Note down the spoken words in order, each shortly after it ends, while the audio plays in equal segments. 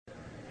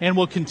And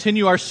we'll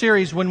continue our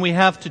series When We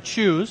Have to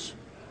Choose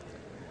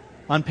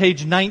on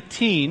page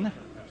 19.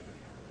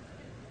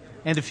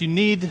 And if you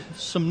need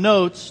some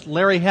notes,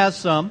 Larry has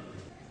some.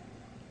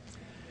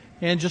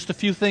 And just a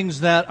few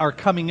things that are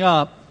coming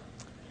up.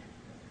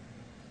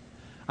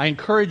 I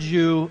encourage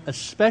you,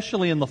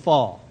 especially in the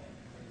fall.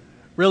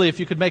 Really, if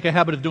you could make a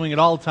habit of doing it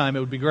all the time,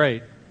 it would be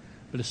great.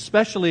 But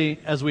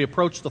especially as we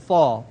approach the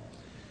fall,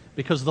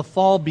 because the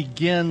fall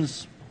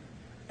begins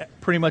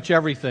pretty much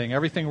everything.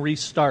 Everything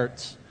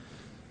restarts.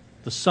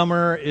 The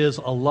summer is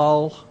a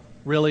lull,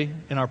 really,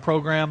 in our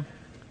program.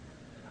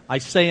 I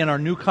say in our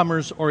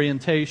newcomers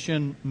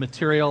orientation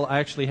material, I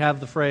actually have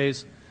the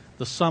phrase,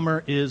 the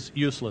summer is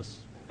useless,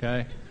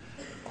 okay?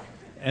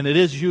 And it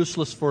is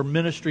useless for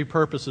ministry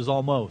purposes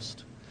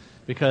almost,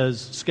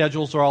 because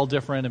schedules are all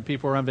different and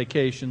people are on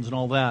vacations and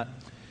all that.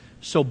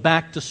 So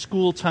back to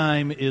school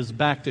time is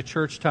back to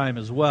church time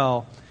as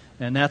well,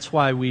 and that's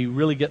why we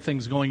really get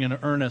things going in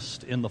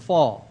earnest in the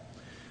fall.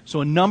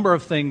 So a number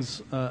of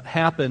things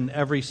happen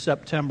every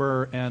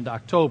September and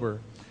October.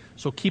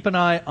 So keep an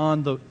eye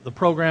on the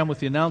program with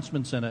the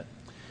announcements in it.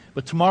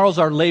 But tomorrow's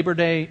our Labor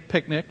Day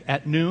picnic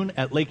at noon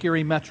at Lake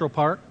Erie Metro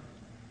Park.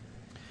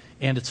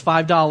 And it's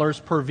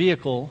 $5 per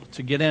vehicle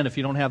to get in if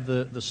you don't have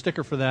the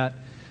sticker for that.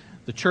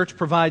 The church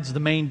provides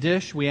the main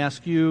dish. We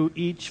ask you,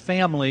 each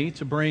family,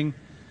 to bring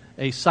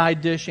a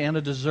side dish and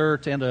a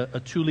dessert and a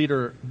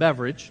 2-liter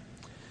beverage.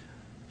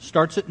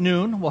 Starts at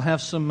noon. We'll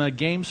have some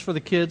games for the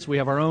kids. We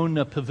have our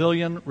own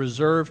pavilion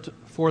reserved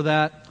for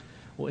that.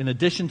 Well, in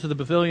addition to the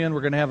pavilion,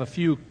 we're going to have a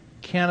few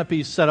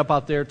canopies set up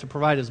out there to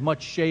provide as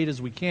much shade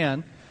as we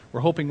can. We're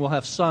hoping we'll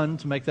have sun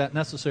to make that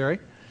necessary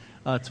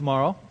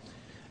tomorrow.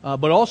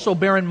 But also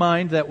bear in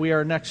mind that we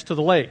are next to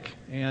the lake,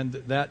 and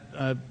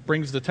that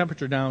brings the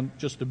temperature down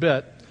just a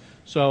bit.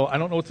 So I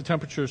don't know what the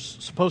temperature's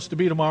supposed to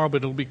be tomorrow,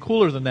 but it'll be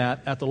cooler than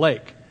that at the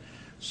lake.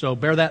 So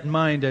bear that in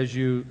mind as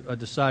you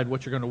decide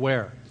what you're going to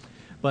wear.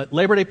 But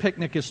Labor Day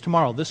picnic is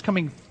tomorrow. This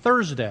coming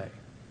Thursday,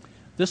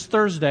 from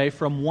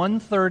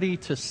 1:30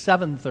 to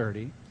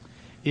 7:30,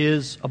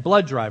 is a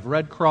blood drive,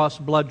 Red Cross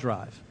blood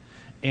drive.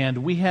 And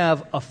we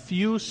have a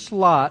few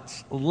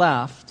slots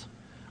left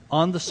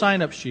on the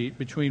sign-up sheet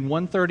between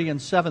 1:30 and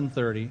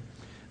 7:30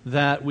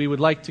 that we would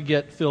like to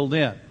get filled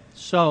in.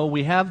 So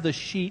we have the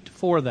sheet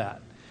for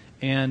that.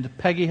 And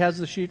Peggy has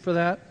the sheet for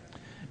that.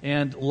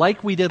 And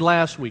like we did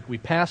last week, we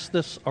passed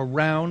this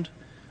around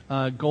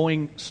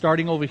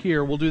starting over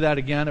here. We'll do that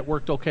again. It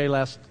worked okay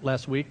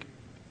last week.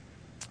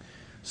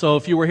 So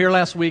if you were here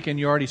last week and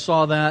you already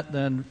saw that,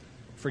 then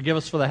forgive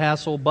us for the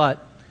hassle,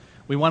 but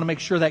we want to make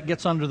sure that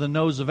gets under the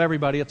nose of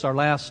everybody. It's our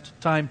last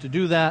time to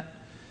do that.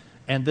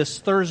 And this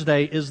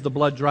Thursday is the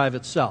blood drive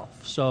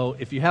itself. So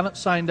if you haven't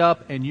signed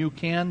up and you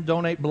can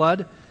donate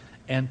blood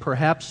and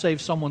perhaps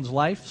save someone's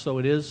life, so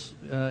it is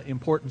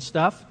important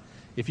stuff,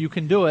 if you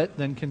can do it,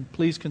 then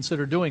please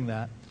consider doing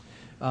that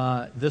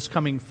this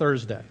coming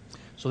Thursday.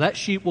 So that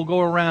sheet will go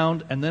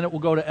around, and then it will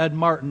go to Ed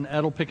Martin.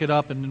 Ed will pick it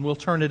up, and then we'll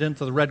turn it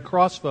into the Red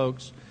Cross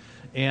folks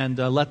and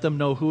let them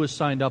know who is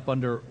signed up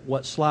under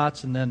what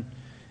slots. And then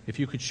if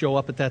you could show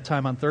up at that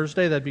time on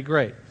Thursday, that'd be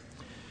great.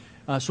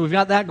 So we've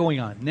got that going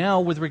on.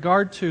 Now, with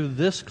regard to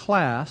this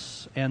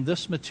class and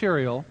this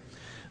material,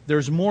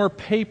 there's more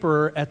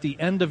paper at the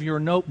end of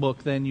your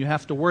notebook than you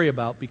have to worry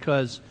about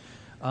because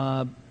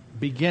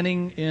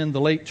beginning in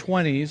the late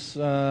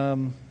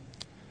 20s,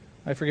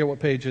 I forget what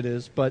page it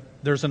is, but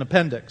there's an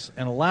appendix,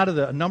 and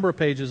a number of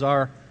pages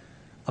are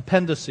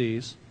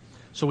appendices,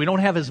 so we don't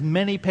have as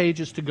many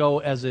pages to go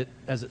as it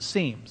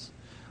seems,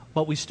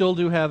 but we still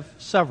do have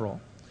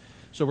several.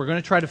 So we're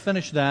going to try to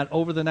finish that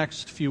over the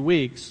next few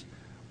weeks,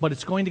 but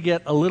it's going to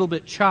get a little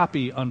bit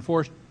choppy,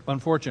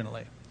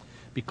 unfortunately,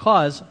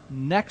 because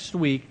next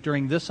week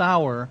during this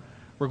hour,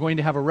 we're going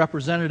to have a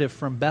representative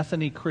from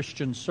Bethany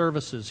Christian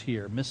Services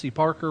here. Missy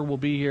Parker will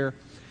be here,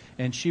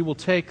 and she will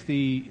take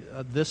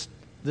this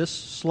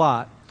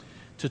slot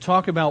to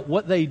talk about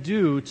what they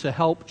do to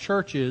help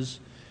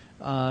churches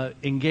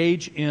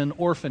engage in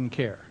orphan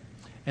care.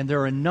 And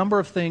there are a number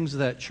of things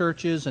that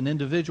churches and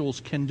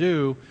individuals can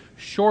do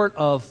short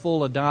of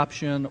full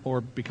adoption or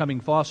becoming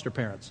foster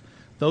parents.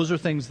 Those are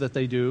things that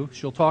they do.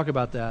 She'll talk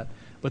about that.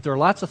 But there are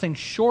lots of things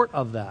short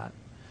of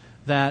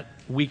that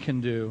we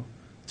can do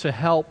to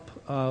help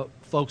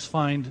folks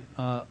find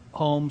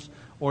homes,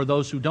 or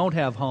those who don't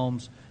have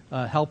homes,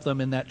 help them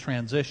in that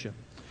transition.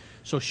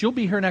 So she'll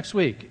be here next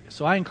week.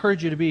 So I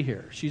encourage you to be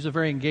here. She's a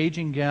very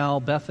engaging gal.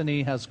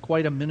 Bethany has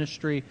quite a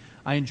ministry.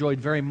 I enjoyed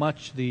very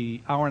much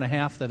the hour and a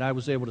half that I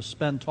was able to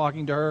spend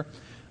talking to her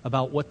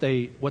about what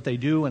they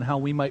do and how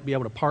we might be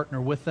able to partner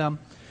with them.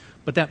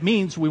 But that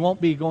means we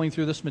won't be going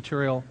through this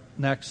material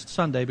next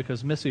Sunday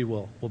because Missy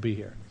will be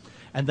here.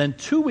 And then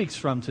 2 weeks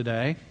from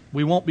today,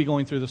 we won't be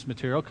going through this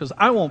material because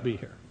I won't be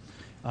here.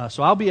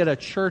 So I'll be at a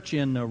church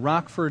in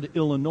Rockford,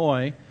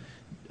 Illinois,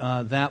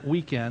 that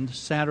weekend,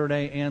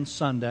 Saturday and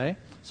Sunday.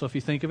 So if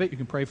you think of it, you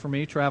can pray for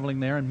me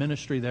traveling there and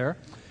ministry there.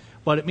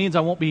 But it means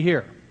I won't be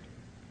here.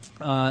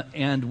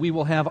 And we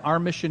will have our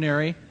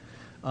missionary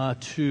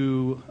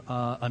to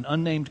an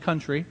unnamed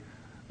country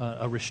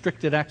a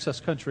restricted access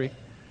country.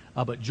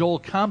 But Joel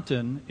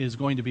Compton is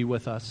going to be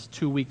with us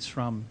 2 weeks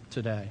from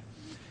today.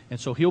 And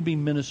so he'll be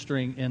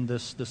ministering in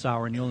this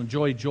hour, and you'll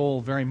enjoy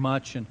Joel very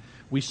much, and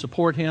we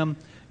support him,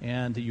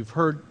 and you've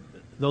heard,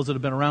 those that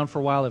have been around for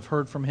a while have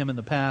heard from him in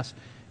the past.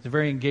 He's a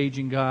very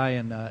engaging guy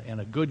and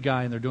a good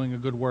guy, and they're doing a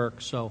good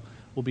work, so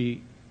you'll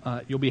be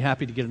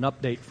happy to get an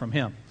update from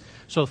him.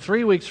 So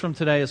 3 weeks from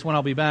today is when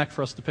I'll be back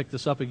for us to pick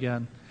this up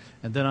again,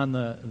 and then on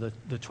the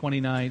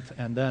 29th,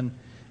 and then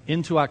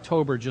into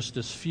October, just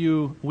as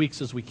few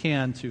weeks as we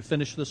can to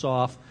finish this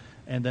off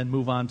and then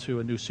move on to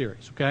a new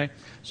series, okay?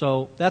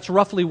 So that's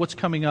roughly what's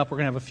coming up. We're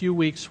going to have a few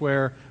weeks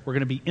where we're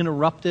going to be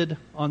interrupted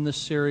on this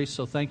series,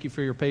 so thank you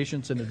for your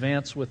patience in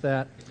advance with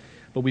that.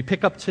 But we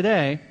pick up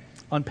today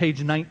on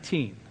page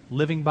 19,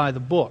 Living by the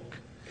Book.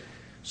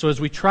 So as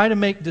we try to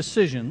make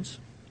decisions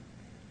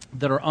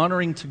that are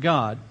honoring to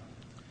God,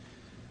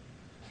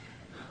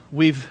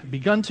 we've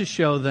begun to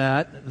show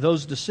that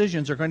those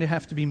decisions are going to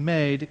have to be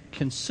made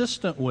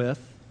consistent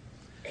with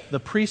the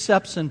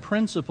precepts and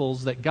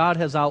principles that God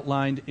has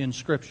outlined in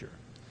Scripture.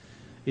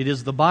 It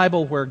is the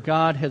Bible where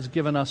God has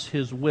given us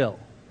His will,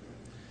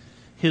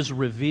 His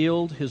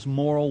revealed, His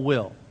moral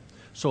will.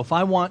 So if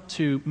I want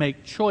to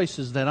make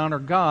choices that honor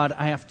God,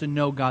 I have to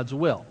know God's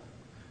will.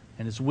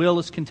 And His will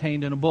is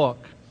contained in a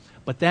book.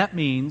 But that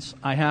means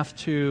I have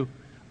to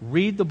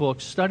read the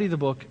book, study the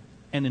book,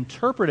 and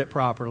interpret it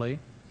properly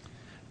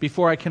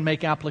before I can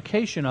make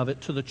application of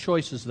it to the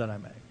choices that I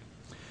make.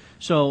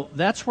 So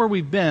that's where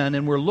we've been,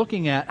 and we're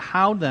looking at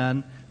how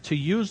then to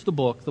use the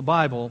book, the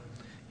Bible,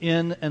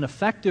 in an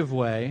effective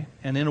way,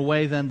 and in a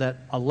way then that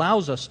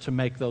allows us to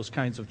make those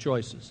kinds of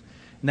choices.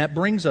 And that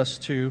brings us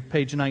to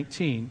page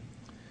 19,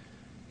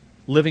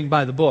 Living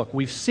by the Book.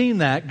 We've seen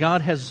that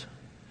God has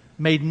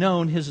made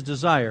known His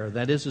desire,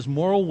 that is, His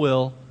moral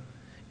will,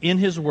 in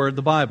His Word,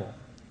 the Bible.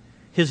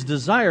 His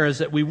desire is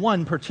that we,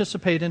 1,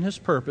 participate in His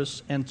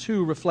purpose, and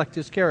 2, reflect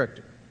His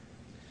character.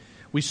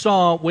 We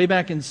saw way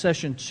back in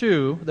session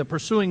 2 that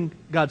pursuing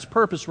God's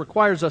purpose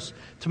requires us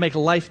to make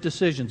life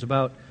decisions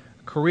about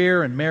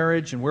career and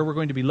marriage and where we're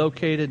going to be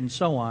located and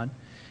so on,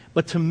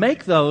 but to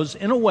make those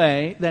in a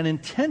way that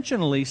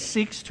intentionally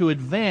seeks to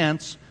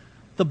advance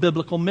the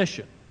biblical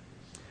mission.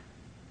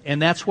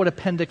 And that's what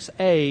Appendix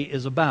A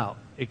is about,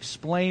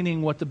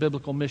 explaining what the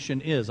biblical mission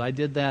is. I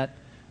did that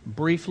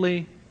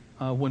briefly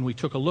when we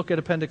took a look at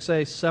Appendix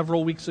A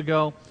several weeks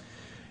ago.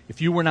 If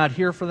you were not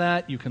here for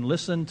that, you can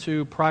listen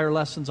to prior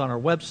lessons on our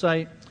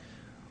website,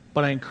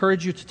 but I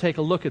encourage you to take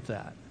a look at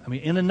that. I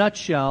mean, in a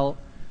nutshell,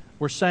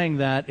 we're saying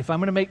that if I'm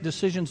going to make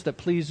decisions that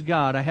please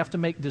God, I have to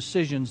make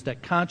decisions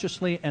that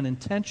consciously and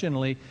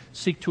intentionally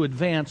seek to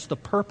advance the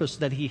purpose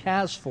that He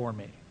has for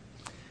me.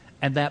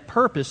 And that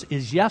purpose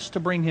is, yes,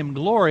 to bring Him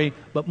glory,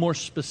 but more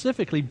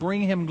specifically,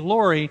 bring Him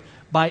glory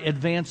by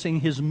advancing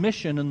His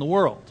mission in the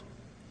world.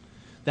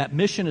 That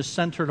mission is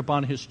centered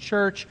upon His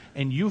church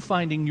and you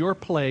finding your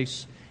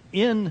place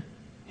in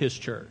His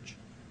church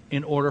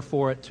in order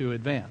for it to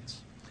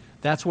advance.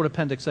 That's what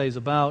Appendix A is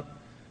about,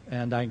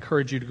 and I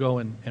encourage you to go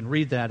and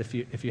read that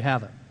if you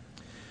haven't.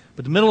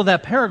 But the middle of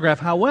that paragraph,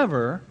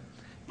 however,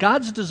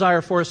 God's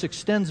desire for us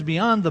extends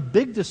beyond the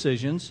big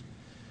decisions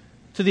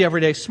to the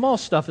everyday small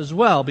stuff as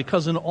well,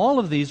 because in all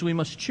of these we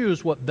must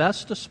choose what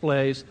best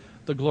displays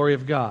the glory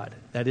of God,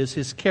 that is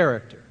His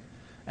character,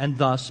 and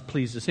thus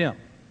pleases Him.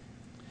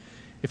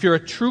 If you're a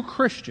true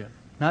Christian,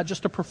 not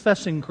just a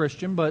professing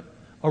Christian, but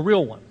a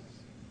real one,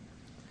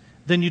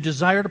 then you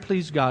desire to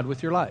please God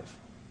with your life.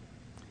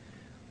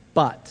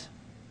 But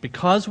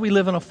because we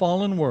live in a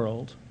fallen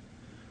world,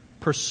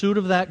 pursuit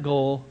of that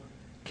goal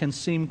can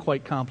seem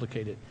quite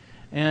complicated.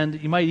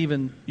 And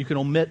you can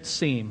omit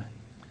seem.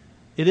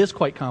 It is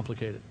quite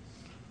complicated.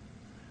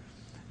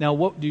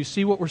 Now, do you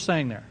see what we're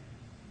saying there?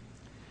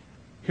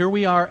 Here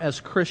we are as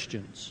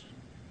Christians,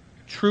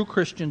 true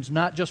Christians,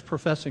 not just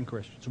professing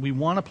Christians. We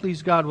want to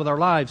please God with our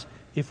lives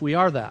if we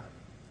are that.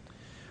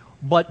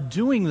 But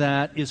doing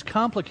that is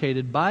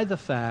complicated by the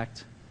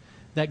fact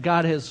that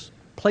God has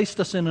placed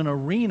us in an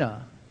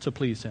arena to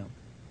please Him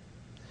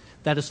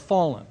that is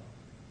fallen,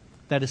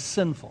 that is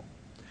sinful.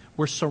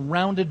 We're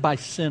surrounded by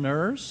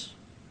sinners.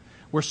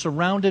 We're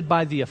surrounded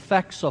by the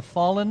effects of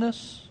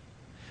fallenness.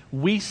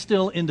 We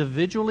still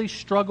individually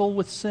struggle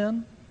with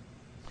sin,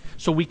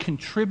 so we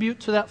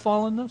contribute to that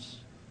fallenness.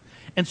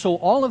 And so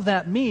all of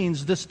that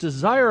means this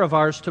desire of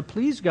ours to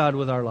please God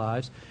with our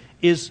lives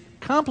is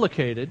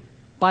complicated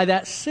by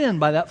that sin,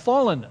 by that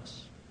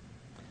fallenness.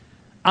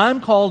 I'm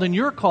called and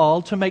you're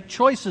called to make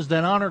choices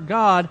that honor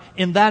God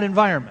in that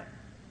environment.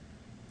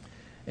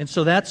 And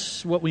so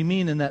that's what we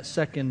mean in that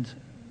second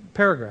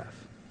paragraph.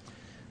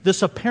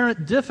 This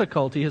apparent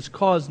difficulty has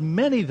caused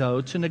many,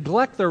 though, to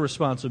neglect their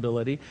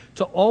responsibility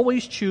to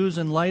always choose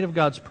in light of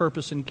God's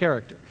purpose and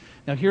character.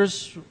 Now,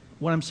 here's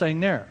what I'm saying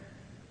there.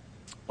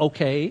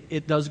 Okay,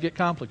 it does get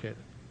complicated.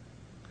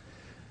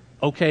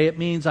 Okay, it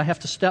means I have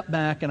to step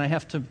back and I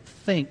have to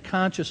think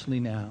consciously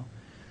now,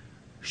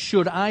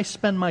 should I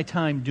spend my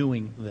time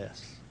doing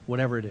this,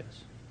 whatever it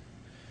is?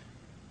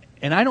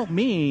 And I don't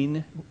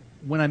mean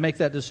when I make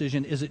that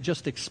decision, is it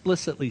just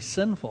explicitly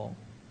sinful?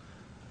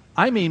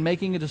 I mean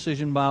making a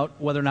decision about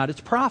whether or not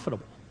it's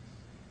profitable.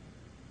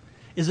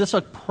 Is this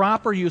a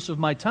proper use of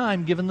my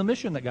time given the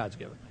mission that God's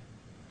given me?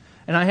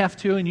 And I have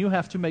to, and you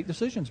have to make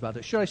decisions about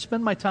this. Should I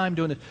spend my time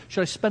doing this?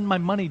 Should I spend my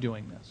money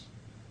doing this?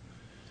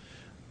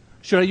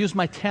 Should I use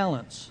my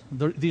talents?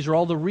 These are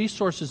all the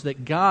resources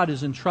that God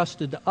has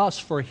entrusted to us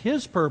for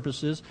His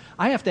purposes.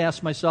 I have to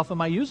ask myself,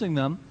 am I using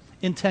them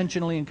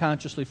intentionally and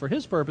consciously for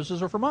His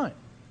purposes or for mine?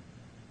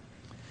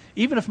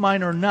 Even if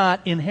mine are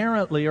not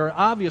inherently or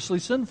obviously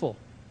sinful,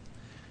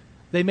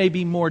 they may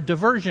be more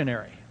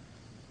diversionary.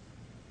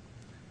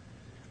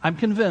 I'm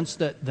convinced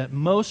that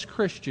most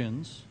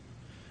Christians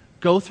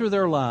go through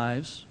their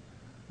lives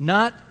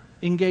not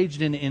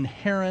engaged in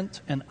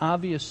inherent and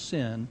obvious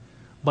sin,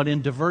 but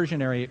in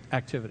diversionary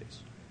activities.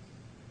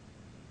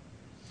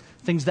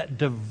 Things that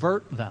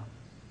divert them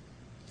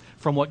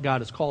from what God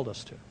has called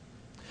us to.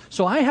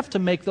 So I have to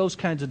make those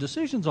kinds of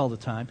decisions all the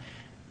time,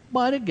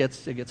 but it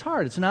gets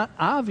hard. It's not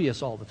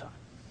obvious all the time.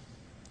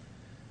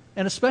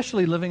 And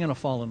especially living in a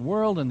fallen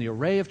world and the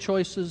array of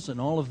choices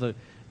and all of the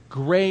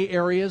gray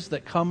areas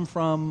that come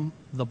from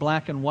the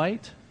black and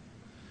white.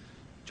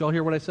 Did you all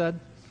hear what I said?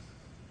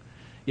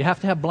 You have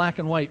to have black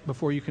and white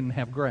before you can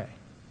have gray.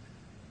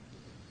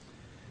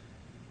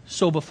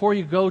 So before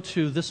you go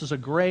to this is a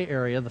gray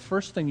area, the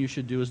first thing you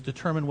should do is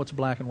determine what's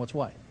black and what's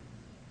white.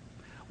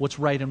 What's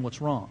right and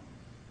what's wrong.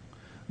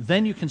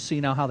 Then you can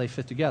see now how they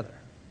fit together.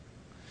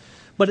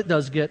 But it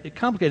does get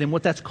complicated. And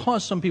what that's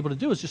caused some people to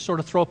do is just sort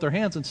of throw up their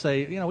hands and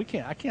say,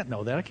 I can't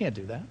know that. I can't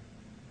do that.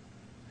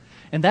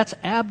 And that's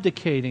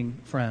abdicating,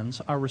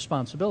 friends, our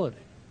responsibility.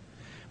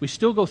 We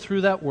still go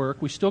through that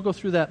work. We still go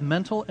through that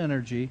mental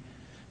energy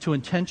to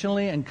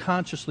intentionally and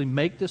consciously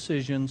make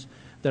decisions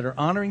that are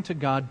honoring to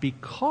God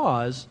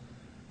because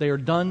they are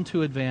done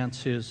to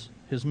advance His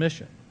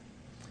mission.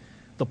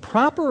 The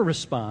proper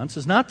response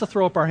is not to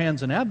throw up our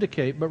hands and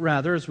abdicate, but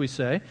rather, as we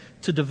say,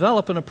 to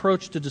develop an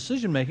approach to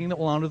decision-making that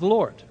will honor the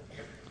Lord.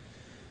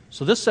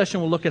 So this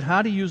session will look at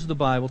how to use the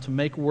Bible to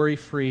make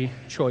worry-free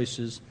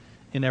choices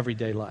in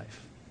everyday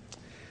life.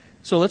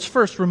 So let's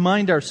first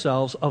remind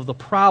ourselves of the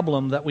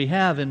problem that we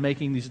have in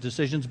making these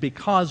decisions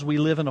because we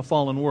live in a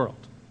fallen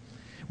world.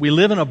 We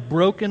live in a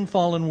broken,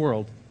 fallen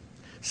world.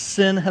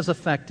 Sin has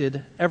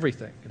affected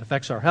everything. It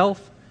affects our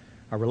health,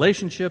 our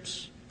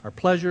relationships, our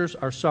pleasures,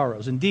 our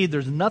sorrows. Indeed,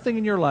 there's nothing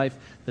in your life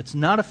that's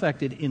not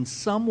affected in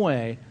some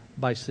way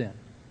by sin.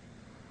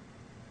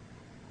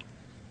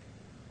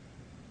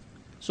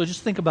 So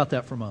just think about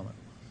that for a moment.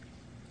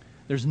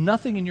 There's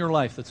nothing in your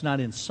life that's not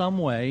in some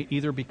way,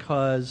 either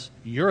because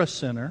you're a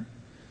sinner,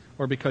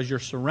 or because you're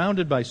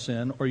surrounded by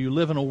sin, or you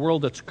live in a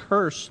world that's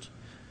cursed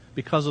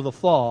because of the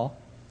fall.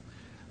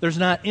 There's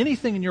not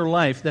anything in your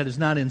life that is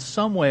not in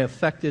some way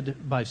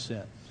affected by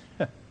sin.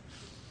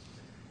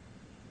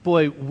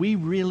 Boy, we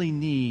really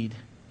need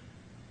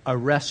a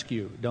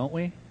rescue, don't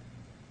we?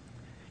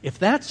 If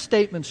that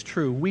statement's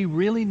true, we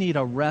really need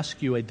a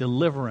rescue, a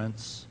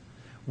deliverance.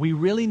 We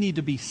really need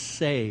to be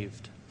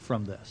saved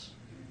from this.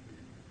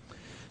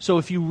 So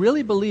if you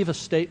really believe a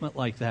statement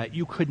like that,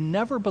 you could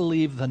never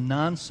believe the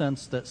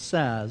nonsense that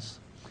says,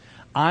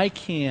 I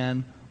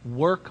can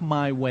work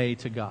my way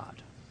to God.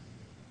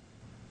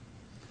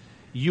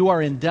 You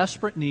are in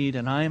desperate need,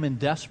 and I am in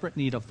desperate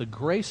need of the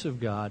grace of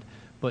God,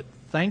 but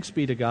thanks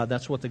be to God,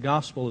 that's what the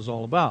gospel is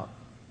all about.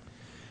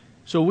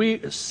 So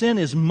sin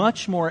is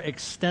much more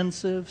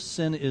extensive,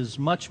 sin is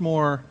much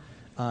more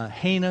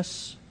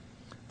heinous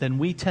than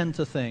we tend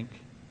to think,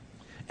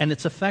 and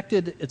it's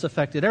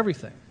affected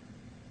everything.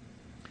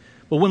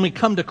 But when we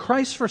come to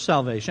Christ for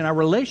salvation, our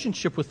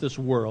relationship with this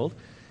world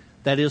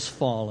that is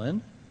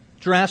fallen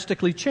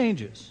drastically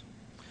changes.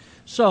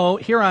 So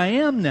here I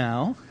am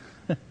now,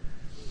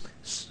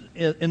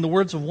 in the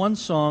words of one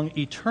song,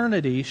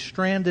 eternity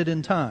stranded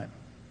in time.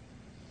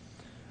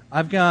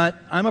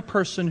 I'm a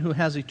person who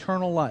has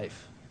eternal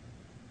life.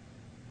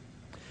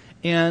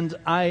 And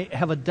I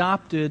have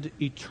adopted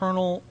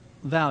eternal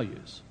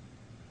values.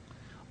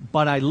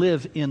 But I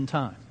live in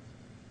time.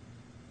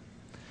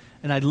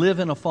 And I live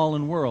in a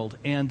fallen world.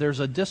 And there's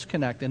a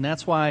disconnect. And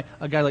that's why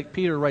a guy like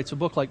Peter writes a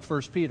book like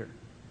 1 Peter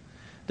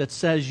that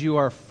says you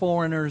are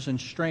foreigners and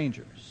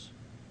strangers.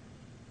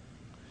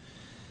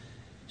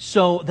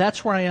 So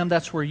that's where I am,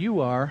 that's where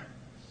you are.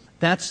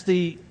 That's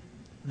the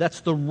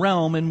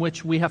realm in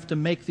which we have to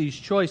make these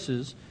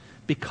choices.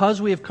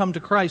 Because we have come to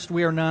Christ,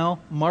 we are now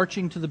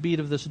marching to the beat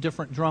of this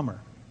different drummer.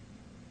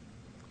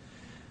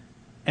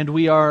 And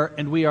we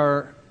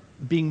are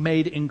being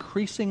made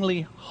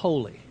increasingly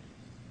holy.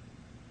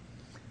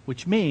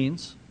 Which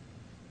means,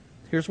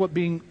 here's what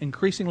being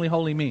increasingly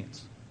holy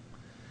means.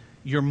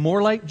 You're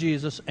more like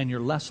Jesus and you're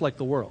less like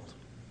the world.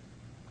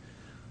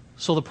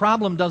 So the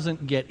problem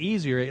doesn't get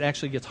easier, it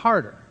actually gets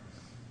harder.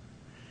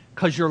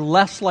 Because you're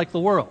less like the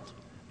world.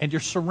 And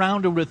you're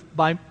surrounded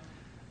by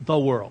the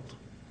world.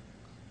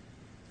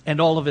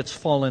 And all of its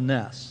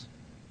fallenness.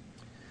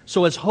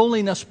 So as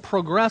holiness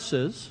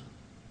progresses,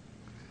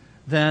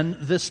 then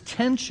this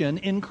tension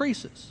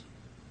increases.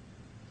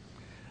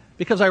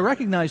 Because I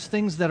recognize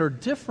things that are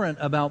different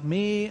about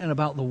me and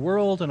about the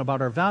world and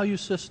about our value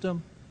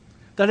system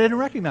that I didn't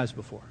recognize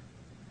before.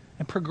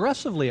 And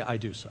progressively I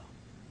do so.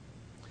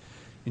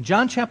 In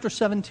John chapter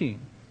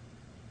 17,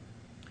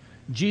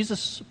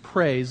 Jesus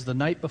prays the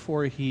night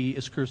before he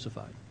is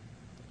crucified.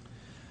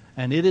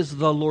 And it is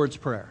the Lord's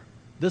Prayer.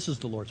 This is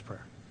the Lord's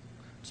Prayer.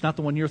 It's not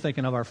the one you're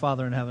thinking of, our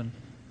Father in heaven.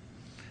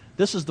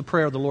 This is the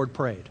prayer the Lord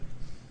prayed.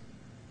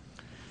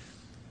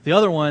 The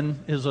other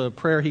one is a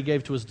prayer he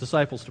gave to his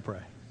disciples to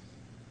pray.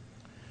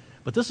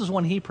 But this is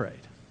one he prayed.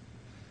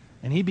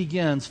 And he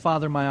begins,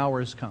 Father, my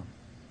hour has come.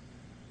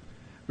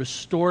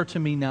 Restore to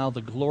me now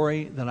the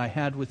glory that I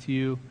had with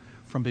you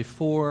from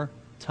before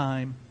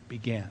time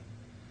began.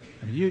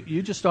 I mean,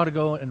 you just ought to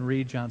go and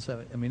read John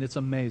 7. I mean, it's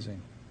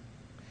amazing.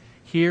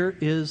 Here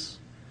is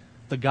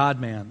the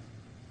God-man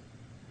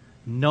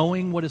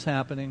knowing what is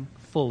happening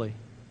fully.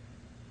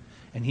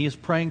 And he is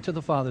praying to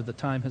the Father, the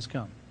time has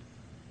come.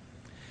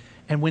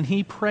 And when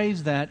he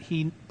prays that,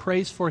 he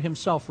prays for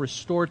himself,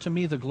 restore to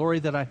me the glory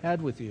that I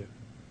had with you.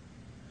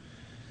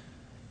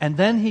 And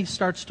then he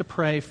starts to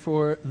pray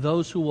for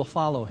those who will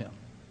follow him.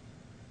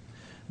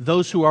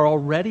 Those who are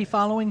already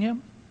following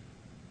him,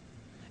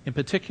 in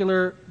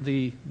particular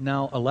the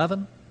now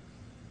 11,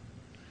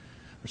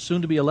 or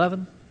soon to be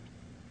 11,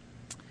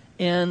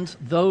 and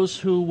those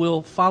who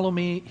will follow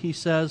me, he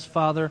says,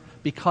 Father,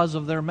 because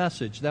of their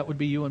message. That would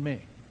be you and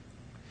me.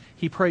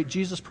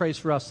 Jesus prays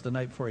for us the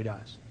night before he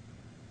dies.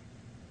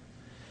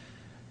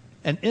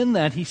 And in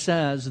that he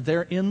says,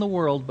 they're in the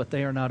world, but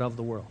they are not of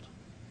the world.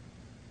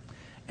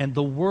 And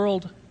the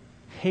world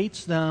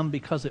hates them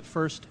because it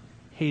first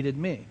hated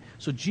me.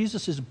 So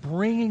Jesus is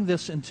bringing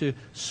this into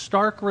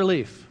stark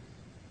relief.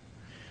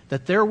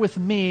 That they're with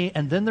me,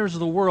 and then there's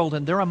the world,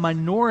 and they're a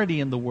minority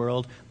in the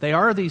world. They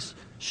are these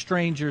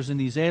strangers and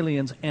these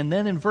aliens. And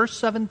then in verse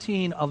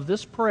 17 of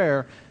this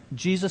prayer,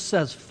 Jesus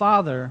says,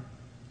 Father,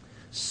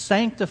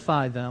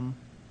 sanctify them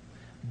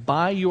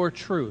by your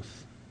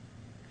truth.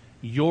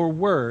 Your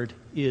word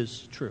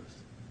is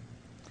truth.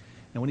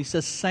 And when he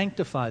says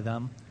sanctify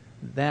them,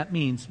 that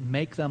means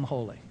make them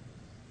holy.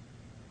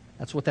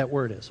 That's what that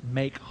word is.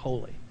 Make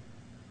holy.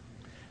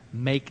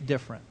 Make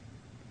different.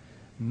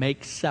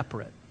 Make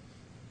separate.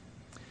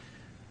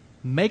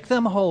 Make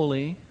them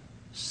holy.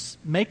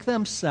 Make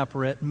them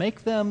separate.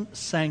 Make them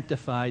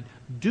sanctified.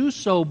 Do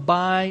so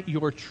by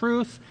your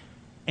truth,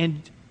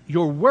 and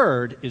your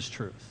word is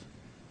truth.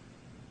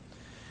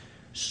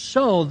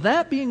 So,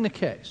 that being the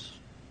case,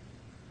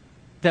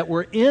 that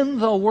we're in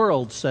the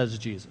world, says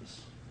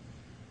Jesus,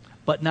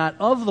 but not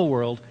of the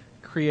world,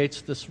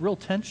 creates this real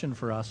tension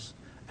for us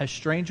as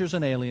strangers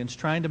and aliens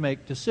trying to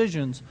make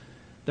decisions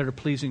that are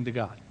pleasing to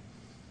God.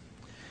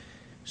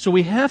 So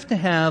we have to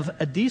have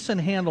a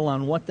decent handle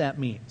on what that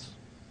means.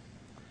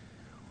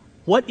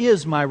 What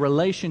is my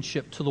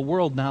relationship to the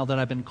world now that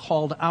I've been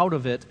called out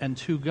of it and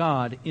to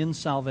God in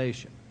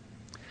salvation?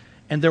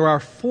 And there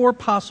are 4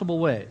 possible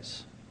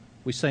ways,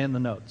 we say in the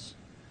notes,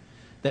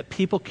 that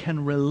people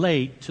can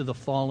relate to the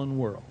fallen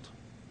world.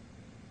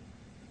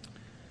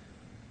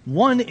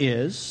 One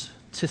is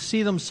to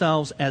see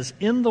themselves as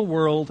in the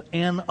world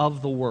and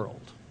of the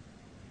world.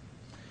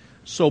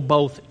 So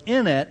both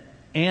in it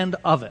and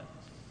of it.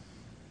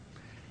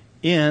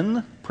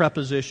 In,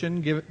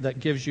 preposition that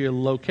gives you a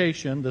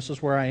location, this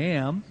is where I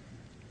am.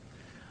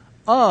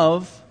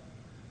 Of,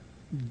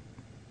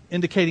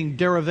 indicating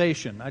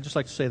derivation. I just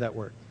like to say that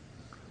word.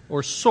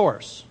 Or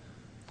source.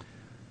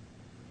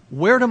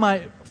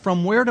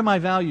 From where do my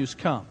values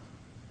come?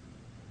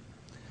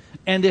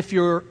 And if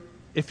you're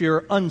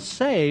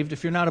unsaved,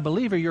 if you're not a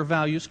believer, your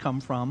values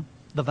come from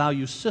the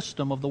value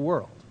system of the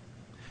world.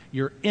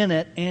 You're in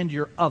it and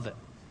you're of it.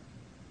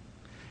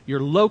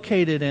 You're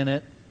located in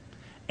it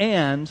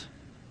and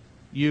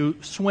you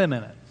swim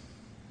in it.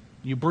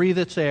 You breathe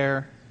its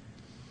air.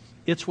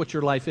 It's what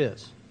your life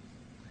is.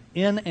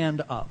 In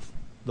and of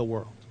the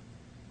world.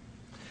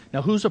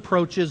 Now, whose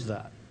approach is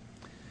that?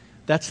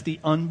 That's the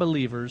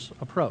unbeliever's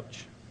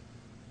approach.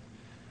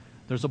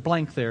 There's a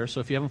blank there, so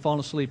if you haven't fallen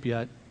asleep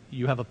yet,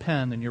 you have a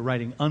pen and you're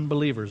writing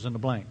unbelievers in the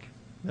blank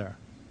there.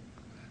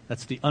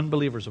 That's the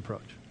unbeliever's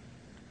approach.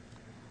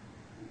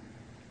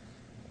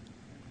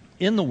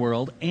 In the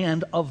world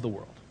and of the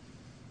world.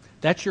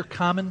 That's your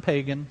common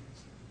pagan,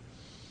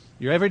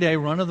 your everyday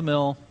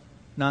run-of-the-mill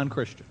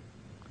non-Christian.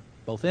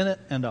 Both in it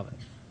and of it.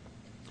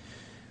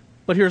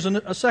 But here's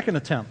a second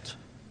attempt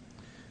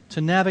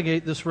to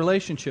navigate this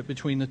relationship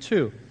between the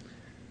two.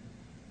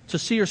 To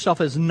see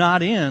yourself as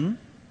not in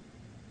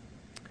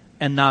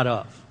and not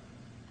of.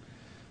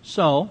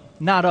 So,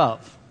 not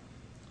of.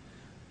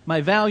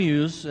 My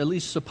values, at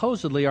least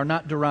supposedly, are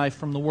not derived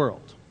from the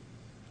world.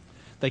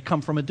 They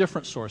come from a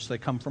different source. They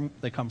come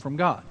from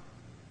God.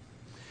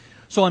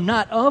 So I'm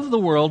not of the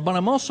world, but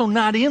I'm also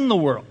not in the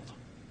world.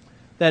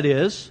 That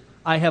is,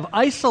 I have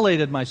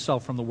isolated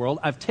myself from the world.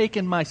 I've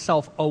taken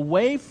myself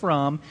away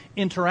from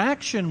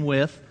interaction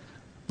with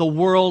the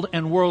world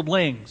and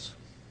worldlings.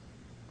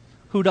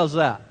 Who does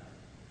that?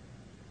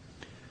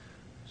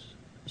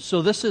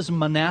 So this is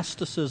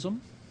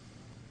monasticism.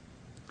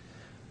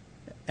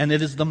 And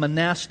it is the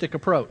monastic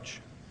approach.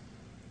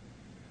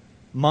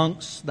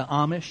 Monks, the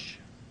Amish.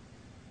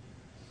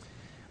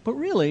 But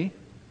really,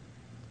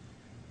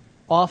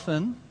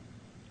 often,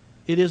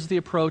 it is the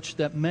approach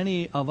that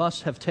many of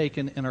us have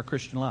taken in our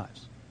Christian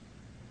lives.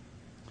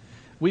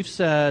 We've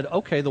said,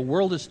 okay, the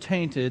world is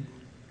tainted,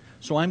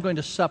 so I'm going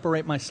to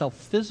separate myself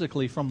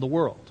physically from the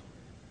world.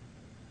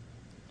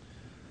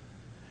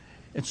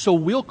 And so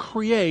we'll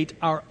create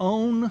our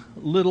own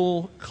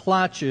little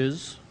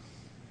clutches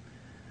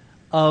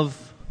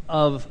of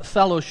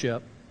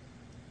fellowship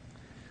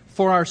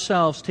for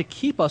ourselves to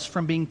keep us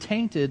from being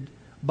tainted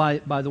by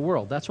the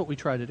world. That's what we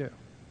try to do.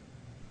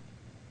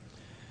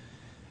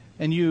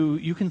 And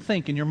you can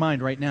think in your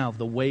mind right now of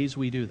the ways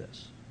we do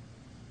this.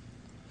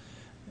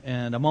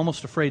 And I'm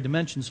almost afraid to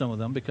mention some of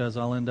them because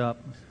I'll end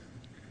up,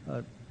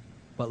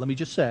 but let me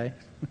just say,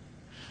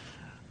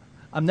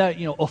 I'm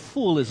not, a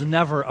fool is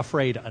never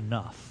afraid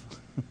enough.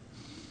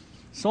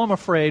 So I'm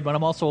afraid, but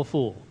I'm also a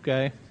fool,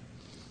 okay?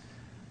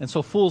 And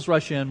so fools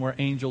rush in where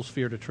angels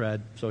fear to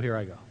tread, so here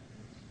I go.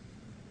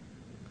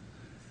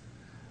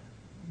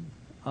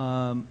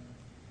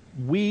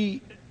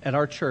 We at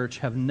our church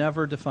have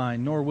never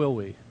defined, nor will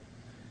we,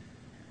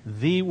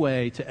 the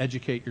way to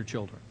educate your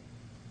children,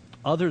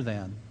 other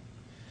than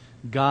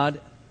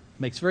God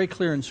makes very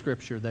clear in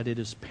Scripture that it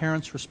is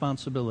parents'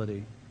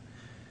 responsibility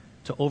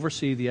to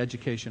oversee the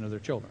education of their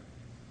children.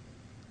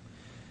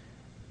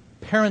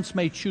 Parents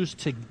may choose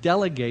to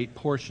delegate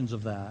portions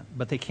of that,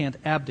 but they can't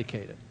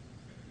abdicate it.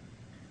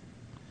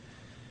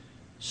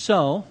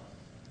 So,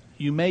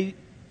 you may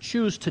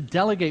choose to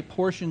delegate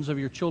portions of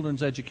your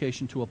children's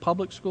education to a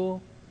public school,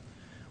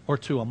 or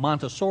to a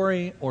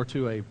Montessori, or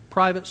to a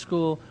private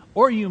school,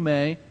 or you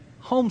may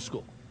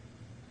homeschool.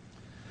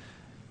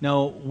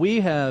 Now,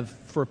 we have,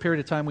 for a period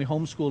of time, we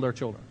homeschooled our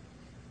children.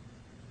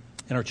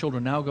 And our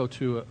children now go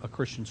to a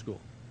Christian school.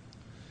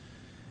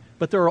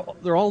 But there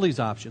are all these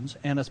options,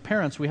 and as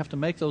parents, we have to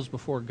make those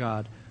before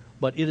God.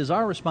 But it is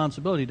our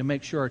responsibility to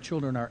make sure our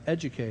children are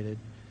educated,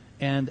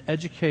 and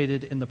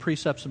educated in the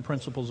precepts and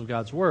principles of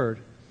God's Word.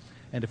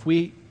 And if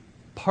we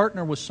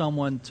partner with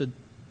someone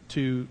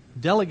to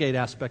delegate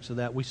aspects of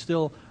that, we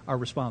still are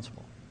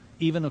responsible,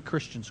 even a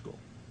Christian school.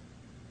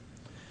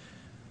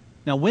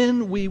 Now,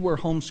 when we were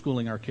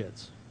homeschooling our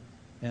kids,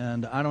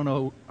 and I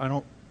don't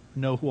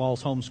know who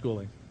all's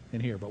homeschooling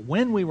in here, but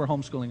when we were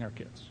homeschooling our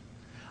kids,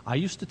 I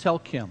used to tell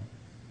Kim,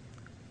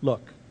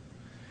 look,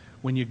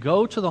 when you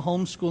go to the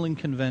homeschooling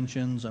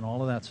conventions and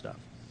all of that stuff,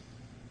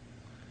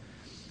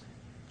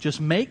 just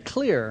make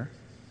clear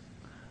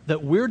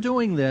that we're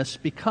doing this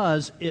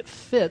because it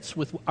fits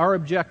with our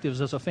objectives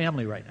as a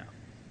family right now.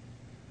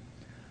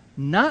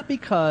 Not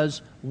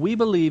because we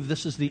believe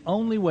this is the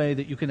only way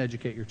that you can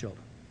educate your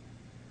children.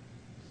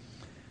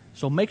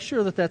 So make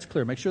sure that that's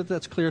clear. Make sure that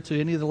that's clear to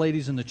any of the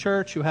ladies in the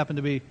church who happen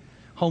to be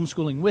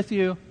homeschooling with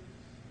you.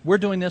 We're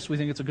doing this. We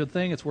think it's a good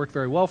thing. It's worked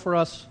very well for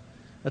us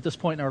at this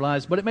point in our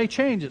lives, but it may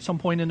change at some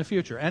point in the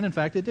future. And in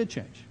fact, it did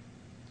change.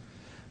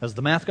 As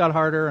the math got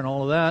harder and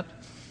all of that,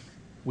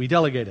 we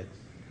delegated,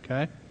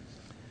 okay?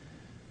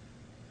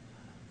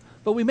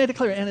 But we made it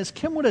clear, and as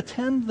Kim would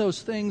attend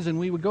those things and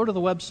we would go to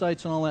the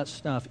websites and all that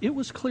stuff, it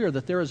was clear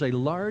that there is a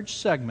large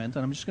segment,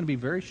 and I'm just going to be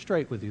very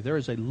straight with you, there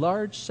is a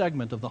large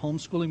segment of the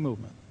homeschooling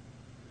movement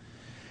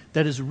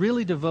that is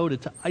really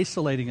devoted to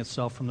isolating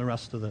itself from the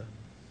rest of the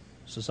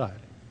society.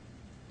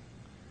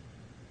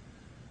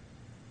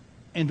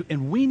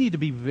 And we need to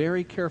be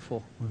very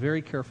careful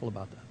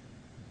about that.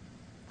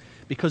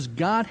 Because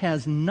God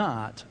has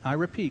not, I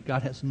repeat,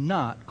 God has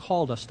not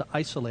called us to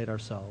isolate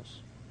ourselves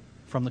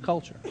from the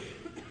culture.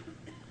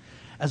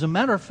 As a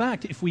matter of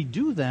fact, if we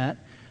do that,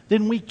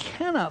 then we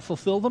cannot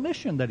fulfill the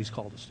mission that He's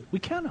called us to. We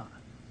cannot.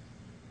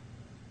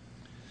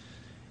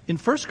 In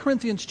 1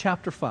 Corinthians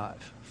chapter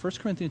 5,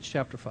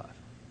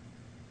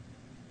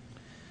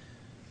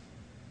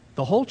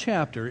 the whole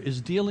chapter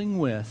is dealing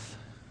with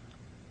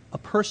a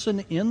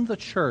person in the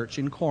church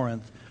in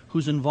Corinth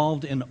who's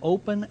involved in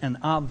open and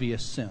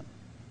obvious sin.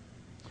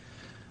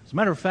 As a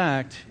matter of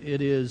fact,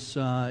 it is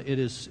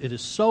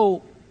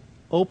so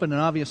open and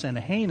obvious and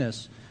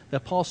heinous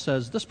that Paul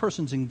says this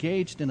person's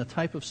engaged in a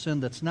type of sin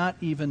that's not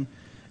even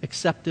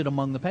accepted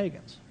among the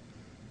pagans.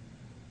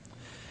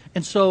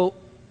 And so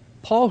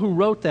Paul, who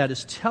wrote that,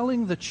 is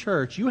telling the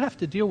church, you have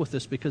to deal with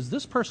this because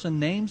this person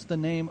names the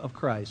name of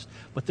Christ,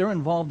 but they're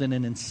involved in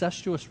an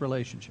incestuous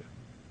relationship.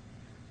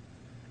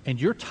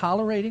 And you're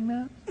tolerating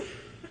that?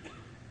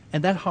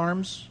 And that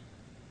harms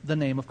the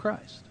name of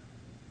Christ.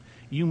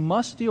 You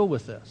must deal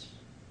with this.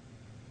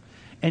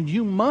 And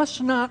you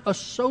must not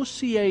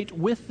associate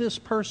with this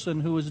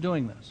person who is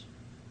doing this.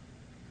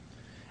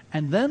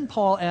 And then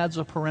Paul adds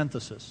a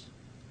parenthesis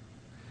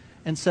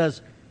and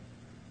says,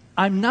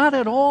 I'm not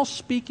at all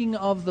speaking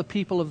of the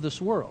people of this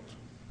world.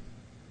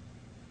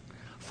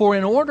 For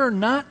in order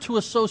not to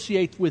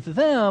associate with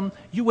them,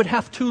 you would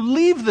have to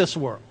leave this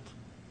world.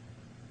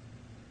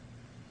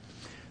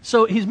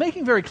 So he's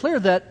making very clear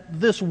that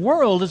this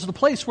world is the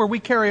place where we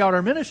carry out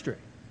our ministry.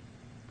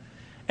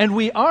 And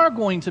we are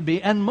going to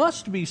be and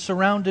must be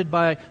surrounded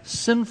by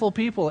sinful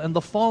people and the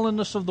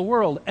fallenness of the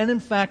world. And in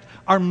fact,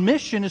 our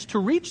mission is to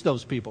reach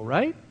those people,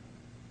 right?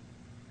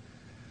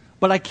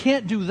 But I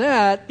can't do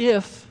that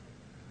if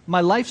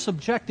my life's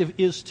objective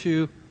is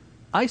to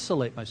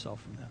isolate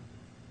myself from them.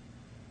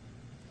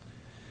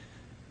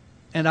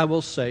 And I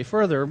will say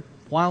further,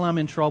 while I'm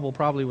in trouble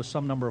probably with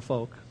some number of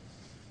folk,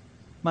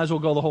 might as well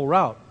go the whole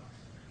route.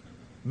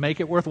 Make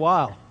it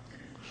worthwhile.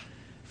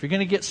 If you're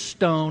going to get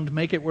stoned,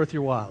 make it worth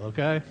your while,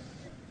 okay?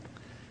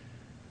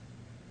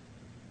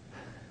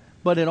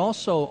 But it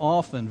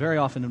also very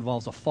often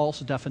involves a false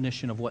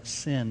definition of what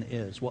sin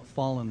is, what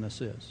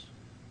fallenness is.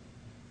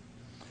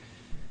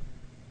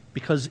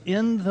 Because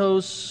in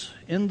those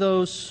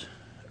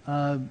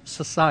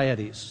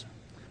societies,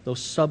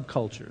 those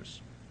subcultures,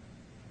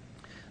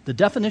 the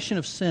definition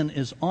of sin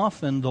is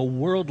often the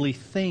worldly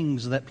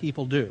things that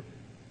people do.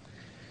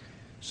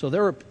 So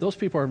those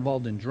people are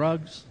involved in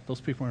drugs.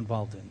 Those people are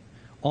involved in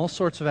all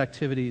sorts of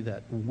activity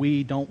that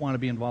we don't want to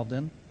be involved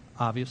in,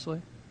 obviously.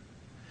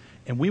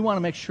 And we want to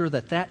make sure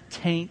that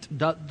taint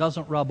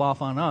doesn't rub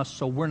off on us,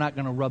 so we're not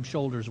going to rub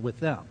shoulders with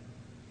them.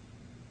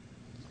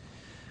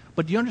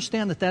 But do you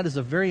understand that is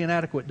a very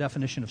inadequate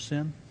definition of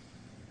sin?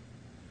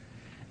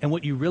 And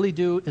what you really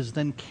do is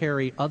then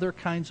carry other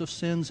kinds of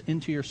sins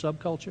into your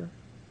subculture?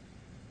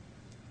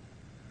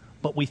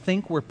 But we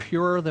think we're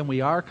purer than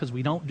we are because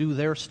we don't do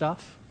their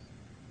stuff?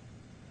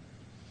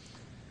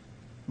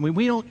 I mean,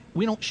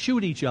 we don't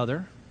shoot each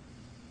other.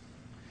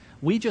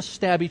 We just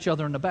stab each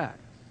other in the back.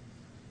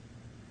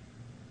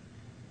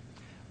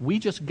 We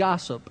just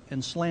gossip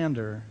and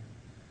slander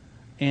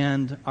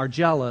and are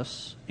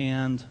jealous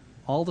and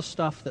all the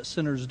stuff that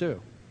sinners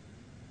do.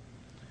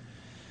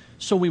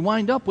 So we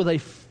wind up with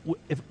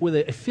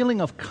a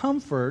feeling of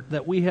comfort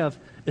that we have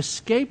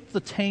escaped the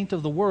taint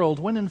of the world,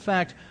 when in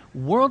fact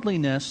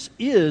worldliness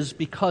is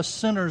because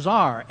sinners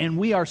are, and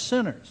we are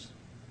sinners.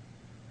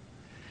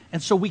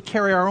 And so we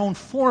carry our own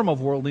form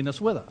of worldliness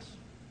with us.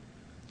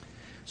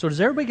 So does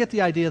everybody get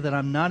the idea that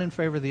I'm not in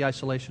favor of the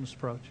isolationist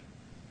approach?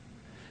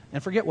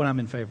 And forget what I'm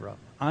in favor of.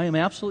 I am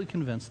absolutely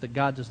convinced that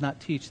God does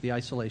not teach the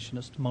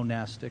isolationist,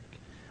 monastic,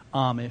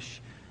 Amish,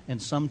 and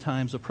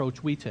sometimes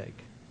approach we take.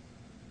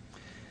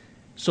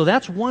 So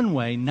that's one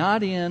way,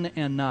 not in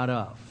and not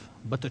of.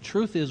 But the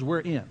truth is we're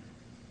in.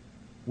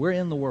 We're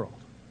in the world.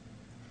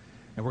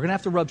 And we're going to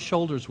have to rub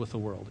shoulders with the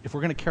world if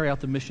we're going to carry out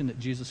the mission that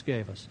Jesus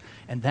gave us.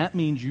 And that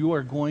means you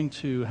are going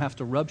to have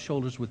to rub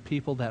shoulders with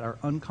people that are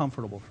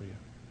uncomfortable for you.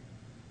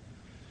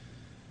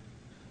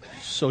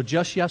 So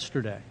just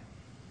yesterday,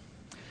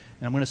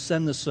 and I'm going to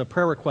send this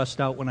prayer request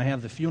out when I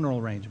have the funeral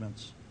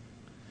arrangements,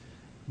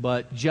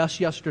 but just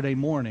yesterday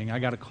morning, I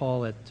got a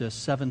call at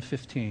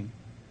 7:15.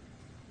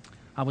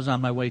 I was on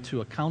my way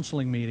to a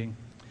counseling meeting,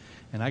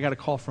 and I got a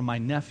call from my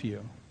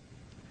nephew,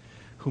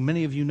 who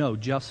many of you know,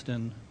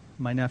 Justin,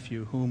 my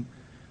nephew, whom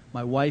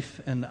my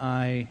wife and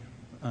I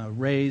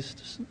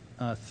raised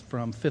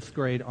from 5th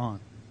grade on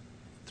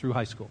through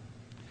high school.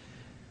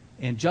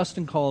 And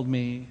Justin called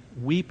me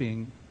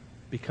weeping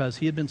because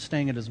he had been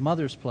staying at his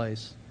mother's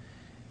place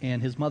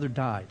and his mother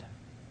died.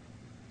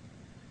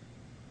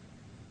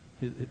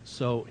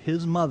 So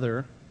his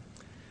mother,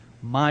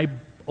 my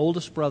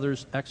oldest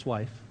brother's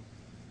ex-wife,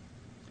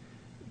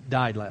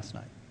 died last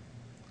night,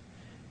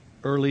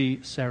 early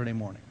Saturday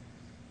morning.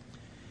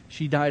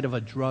 She died of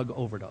a drug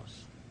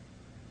overdose.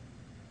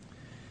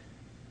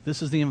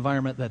 This is the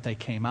environment that they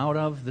came out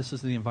of. This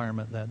is the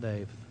environment that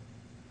they've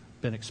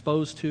been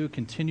exposed to,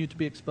 continue to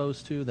be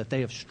exposed to, that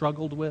they have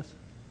struggled with.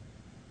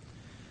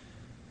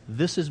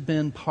 This has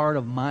been part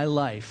of my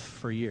life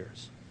for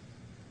years.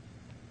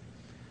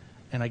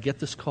 And I get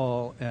this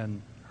call,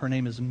 and her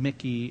name is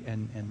Mickey,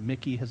 and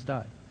Mickey has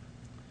died.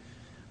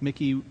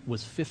 Mickey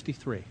was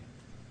 53.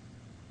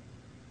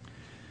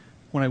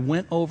 When I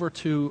went over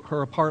to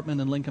her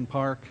apartment in Lincoln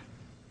Park,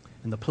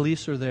 and the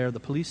police are there, the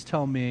police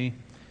tell me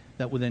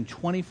that within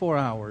 24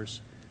 hours,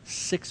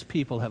 6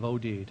 people have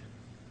OD'd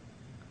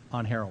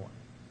on heroin.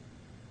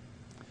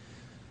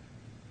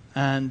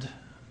 And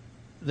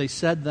they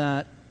said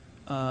that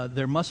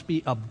there must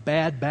be a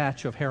bad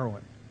batch of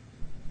heroin.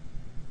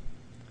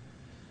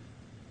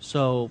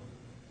 So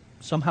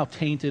somehow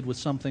tainted with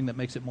something that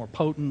makes it more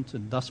potent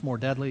and thus more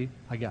deadly,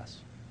 I guess.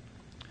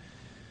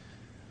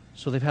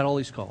 So they've had all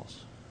these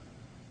calls.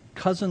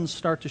 Cousins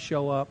start to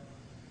show up.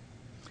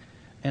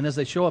 And as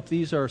they show up,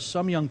 these are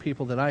some young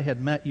people that I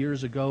had met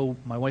years ago.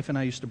 My wife and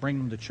I used to bring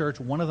them to church.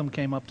 One of them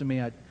came up to me.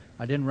 I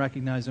didn't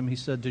recognize him. He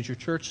said, "Does your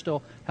church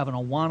still have an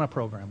Awana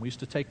program?" We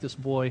used to take this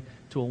boy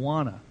to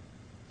Awana.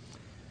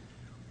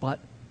 But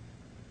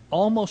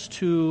almost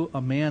to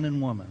a man and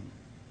woman,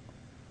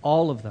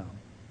 all of them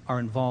are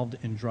involved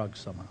in drugs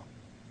somehow.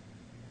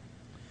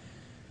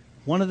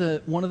 One of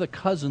the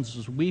cousins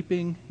was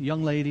weeping,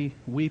 young lady,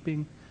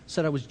 weeping,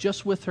 said, "I was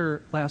just with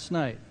her last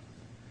night,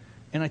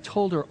 and I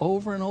told her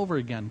over and over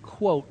again,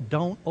 quote,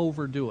 'Don't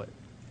overdo it.'"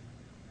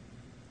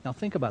 Now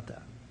think about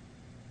that.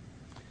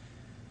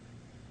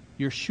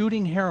 You're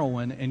shooting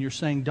heroin and you're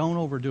saying, "Don't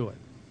overdo it."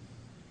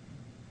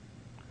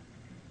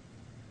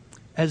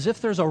 as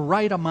if there's a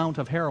right amount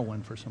of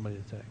heroin for somebody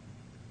to take.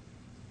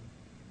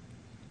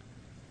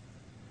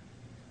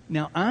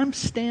 Now, I'm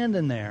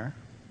standing there,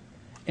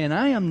 and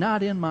I am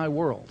not in my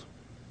world,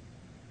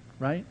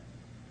 right?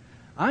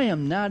 I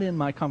am not in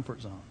my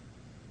comfort zone.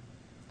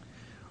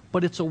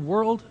 But it's a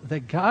world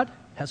that God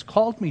has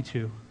called me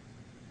to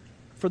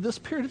for this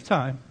period of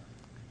time,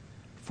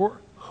 for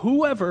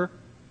whoever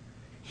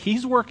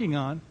He's working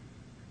on,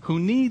 who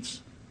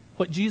needs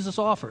what Jesus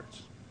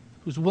offers,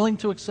 who's willing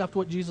to accept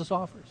what Jesus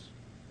offers.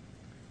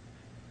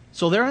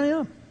 So there I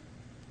am.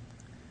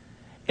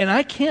 And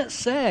I can't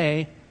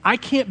say, I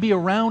can't be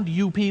around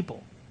you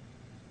people,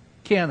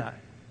 can I?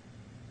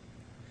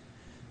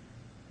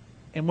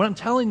 And what I'm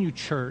telling you,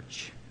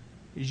 church,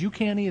 is you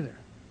can't either.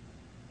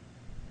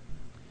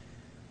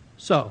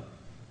 So,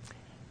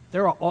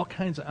 there are all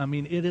kinds of,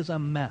 it is a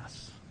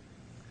mess.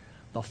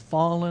 The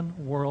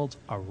fallen world's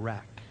a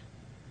wreck.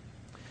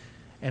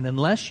 And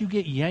unless you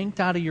get yanked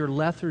out of your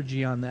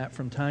lethargy on that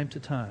from time to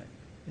time,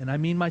 and I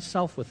mean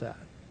myself with that,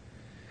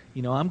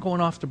 I'm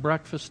going off to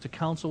breakfast to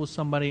counsel with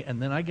somebody, and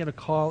then I get a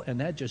call, and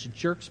that just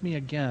jerks me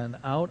again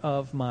out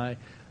of my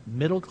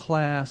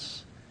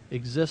middle-class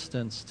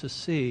existence to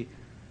see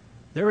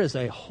there is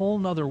a whole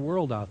nother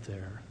world out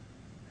there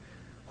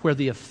where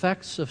the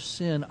effects of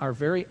sin are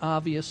very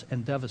obvious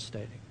and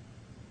devastating,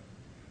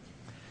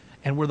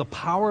 and where the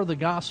power of the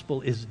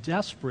gospel is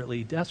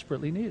desperately,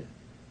 desperately needed.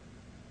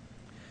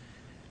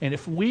 And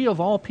if we, of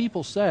all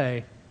people,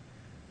 say,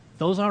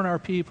 those aren't our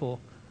people,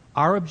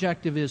 our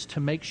objective is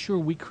to make sure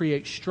we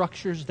create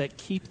structures that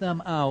keep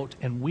them out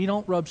and we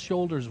don't rub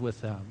shoulders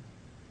with them,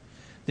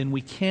 then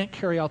we can't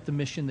carry out the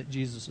mission that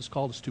Jesus has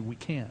called us to. We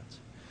can't.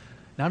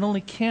 Not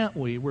only can't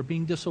we, we're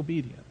being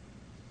disobedient.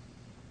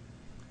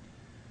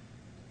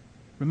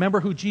 Remember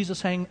who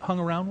Jesus hung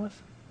around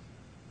with?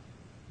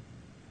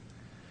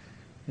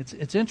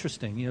 It's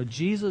interesting.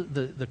 Jesus,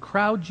 the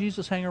crowd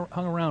Jesus hung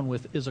around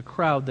with is a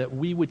crowd that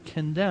we would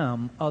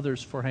condemn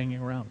others for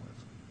hanging around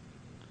with,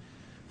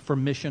 for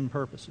mission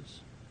purposes.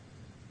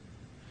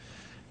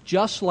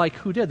 Just like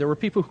who did? There were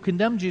people who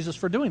condemned Jesus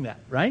for doing that,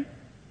 right?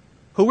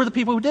 Who were the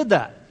people who did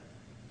that?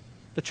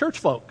 The church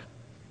folk.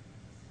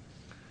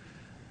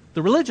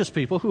 The religious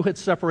people who had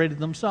separated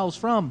themselves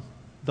from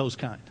those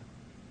kind.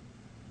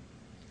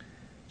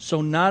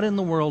 So not in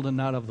the world and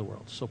not of the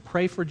world. So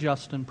pray for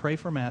Justin, pray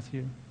for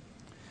Matthew.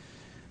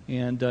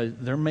 And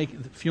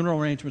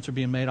funeral arrangements are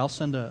being made. I'll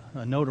send a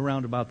note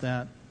around about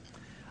that.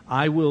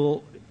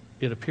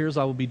 It appears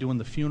I will be doing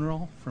the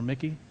funeral for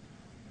Mickey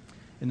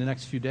in the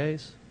next few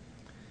days.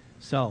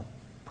 So,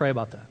 pray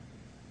about that.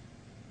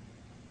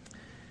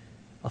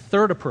 A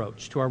third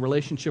approach to our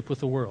relationship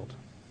with the world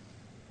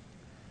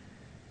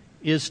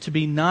is to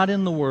be not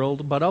in the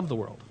world, but of the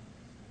world.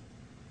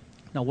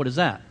 Now, what is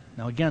that?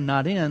 Now, again,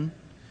 not in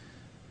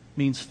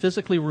means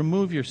physically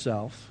remove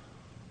yourself,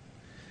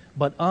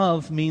 but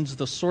of means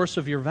the source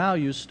of your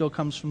values still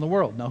comes from the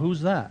world. Now,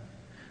 who's that?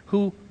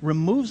 Who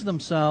removes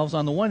themselves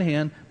on the one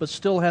hand, but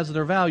still has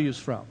their values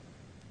from?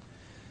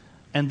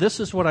 And this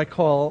is what I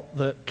call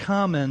the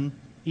common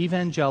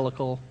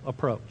evangelical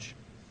approach.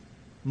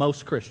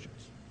 Most Christians.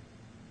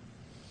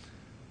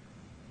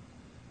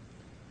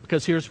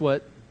 Because here's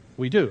what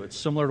we do. It's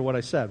similar to what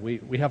I said.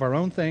 We have our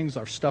own things,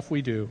 our stuff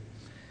we do,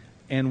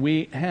 and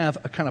we have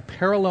a kind of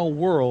parallel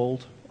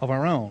world of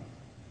our own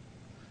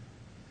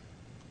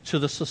to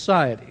the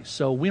society.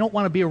 So we don't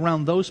want to be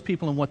around those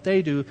people and what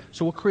they do,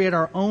 so we'll create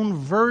our own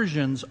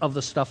versions of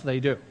the stuff they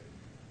do.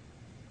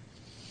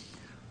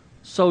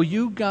 So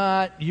you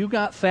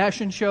got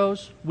fashion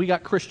shows, we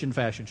got Christian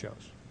fashion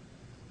shows.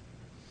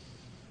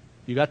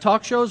 You got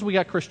talk shows, we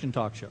got Christian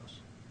talk shows.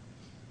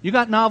 You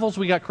got novels,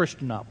 we got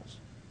Christian novels.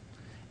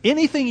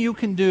 Anything you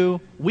can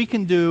do, we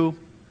can do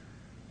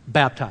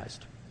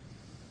baptized.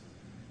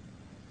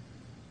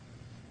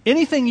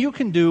 Anything you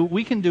can do,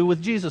 we can do with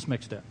Jesus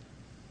mixed in.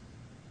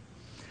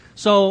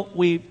 So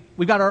we've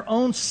got our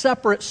own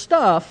separate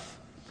stuff,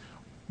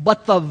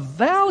 but the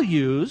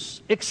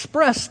values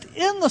expressed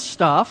in the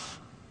stuff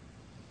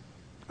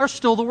are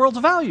still the world's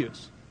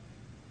values.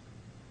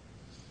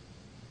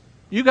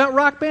 You got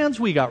rock bands,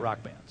 we got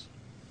rock bands.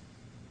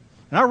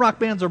 And our rock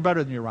bands are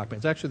better than your rock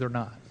bands. Actually, they're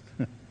not.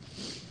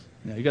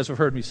 You guys have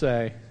heard me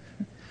say,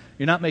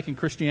 you're not making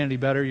Christianity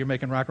better, you're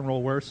making rock and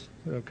roll worse.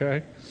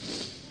 Okay?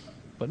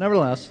 But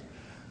nevertheless,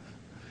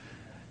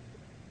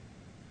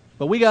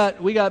 but we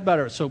got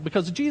better. So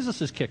because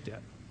Jesus is kicked in.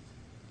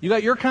 You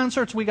got your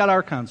concerts, we got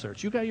our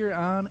concerts. You got your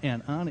on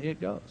and on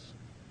it goes.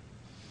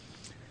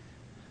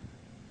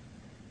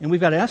 And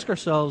we've got to ask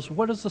ourselves,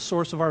 what is the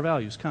source of our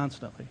values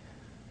constantly?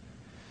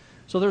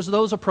 So there's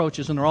those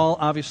approaches, and they're all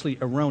obviously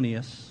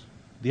erroneous.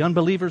 The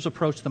unbeliever's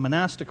approach, the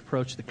monastic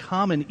approach, the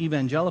common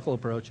evangelical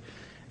approach,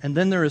 and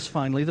then there is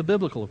finally the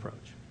biblical approach.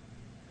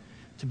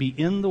 To be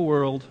in the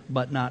world,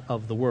 but not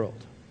of the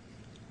world.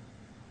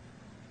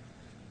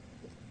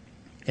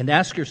 And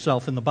ask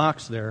yourself in the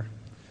box there,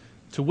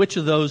 to which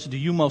of those do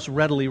you most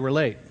readily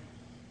relate?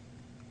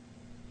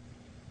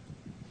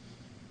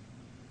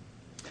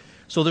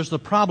 So there's the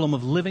problem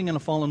of living in a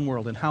fallen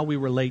world and how we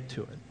relate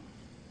to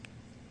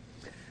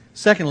it.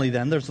 Secondly,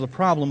 then, there's the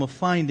problem of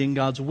finding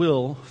God's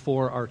will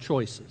for our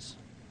choices.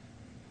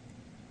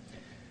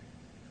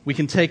 We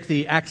can take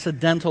the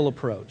accidental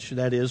approach.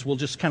 That is, we'll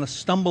just kind of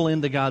stumble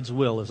into God's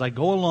will as I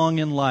go along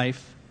in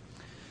life,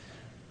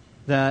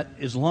 that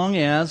as long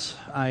as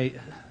I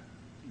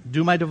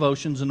do my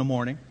devotions in the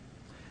morning,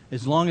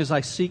 as long as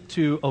I seek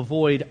to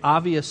avoid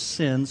obvious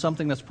sin,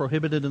 something that's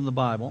prohibited in the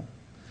Bible,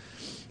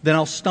 then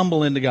I'll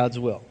stumble into God's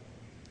will.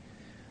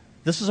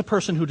 This is a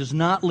person who does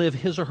not live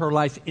his or her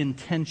life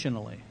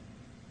intentionally.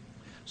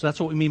 So that's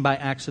what we mean by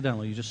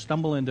accidental. You just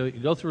stumble into it,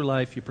 you go through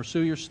life, you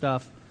pursue your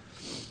stuff,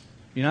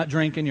 you're not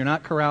drinking, you're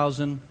not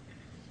carousing,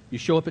 you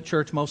show up at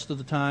church most of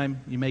the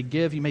time, you may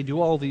give, you may do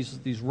all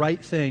these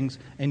right things,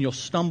 and you'll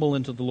stumble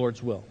into the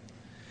Lord's will.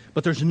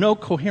 But there's no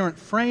coherent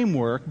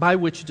framework by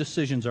which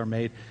decisions are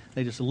made.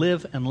 They just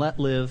live and let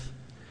live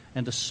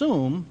and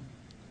assume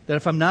that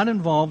if I'm not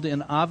involved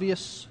in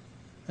obvious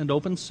and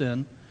open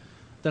sin,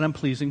 then I'm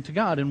pleasing to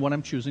God in what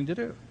I'm choosing to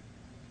do.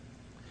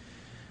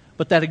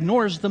 But that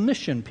ignores the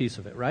mission piece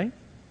of it, right?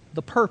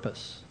 The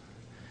purpose.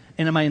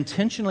 And am I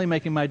intentionally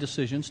making my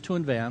decisions to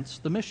advance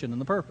the mission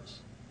and the purpose?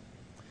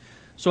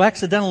 So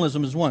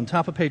accidentalism is one,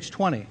 top of page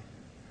 20.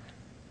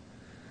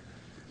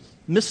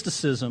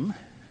 Mysticism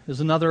is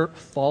another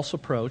false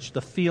approach,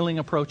 the feeling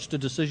approach to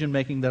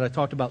decision-making that I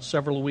talked about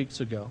several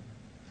weeks ago.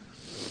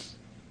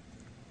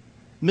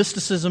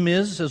 Mysticism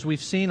is, as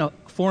we've seen, a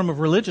form of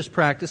religious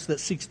practice that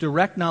seeks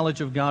direct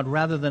knowledge of God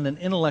rather than an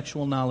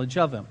intellectual knowledge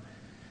of Him.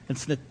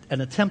 It's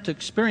an attempt to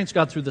experience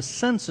God through the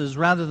senses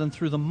rather than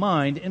through the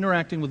mind,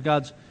 interacting with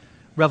God's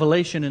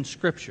revelation in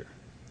Scripture.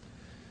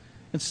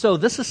 And so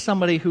this is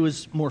somebody who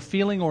is more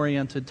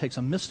feeling-oriented, takes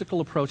a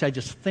mystical approach. I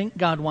just think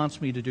God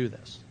wants me to do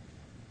this.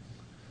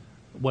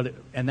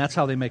 And that's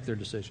how they make their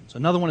decisions.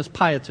 Another one is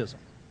pietism.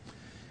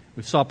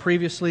 We've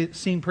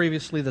seen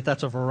previously that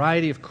that's a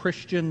variety of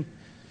Christianity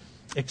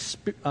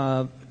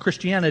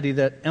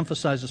that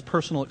emphasizes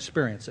personal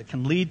experience. It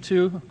can lead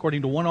to,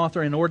 according to one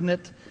author,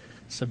 inordinate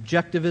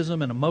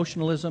subjectivism and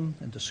emotionalism,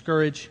 and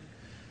discourage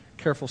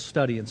careful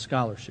study and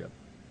scholarship.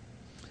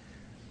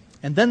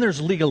 And then there's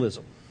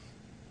legalism.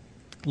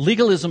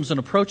 Legalism is an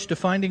approach to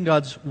finding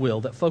God's will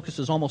that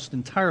focuses almost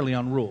entirely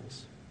on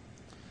rules.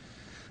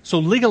 So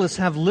legalists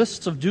have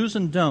lists of do's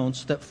and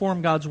don'ts that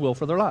form God's will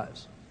for their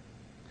lives.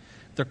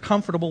 They're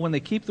comfortable when they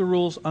keep the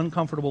rules,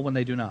 uncomfortable when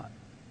they do not.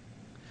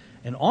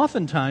 And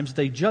oftentimes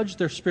they judge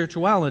their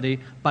spirituality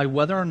by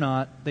whether or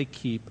not they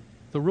keep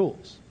the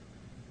rules.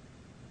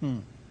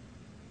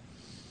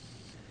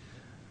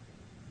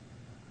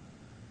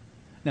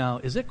 Now,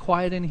 is it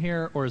quiet in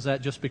here, or is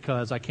that just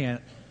because I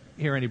can't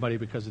hear anybody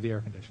because of the air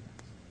conditioning?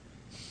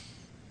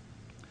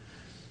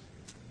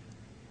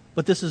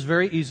 But this is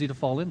very easy to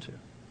fall into.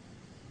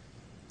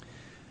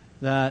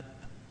 That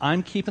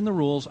I'm keeping the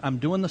rules, I'm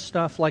doing the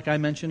stuff like I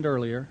mentioned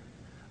earlier.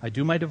 I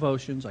do my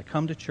devotions, I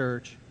come to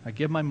church, I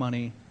give my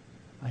money,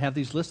 I have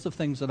these lists of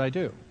things that I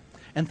do,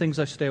 and things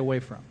I stay away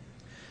from.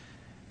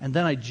 And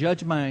then I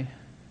judge my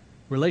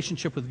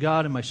relationship with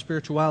God and my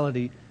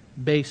spirituality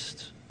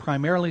based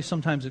primarily,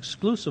 sometimes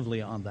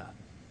exclusively, on that.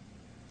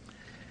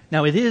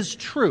 Now, it is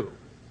true,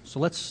 so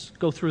let's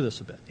go through this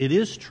a bit. It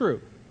is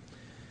true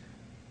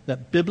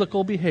that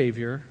biblical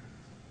behavior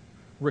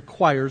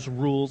requires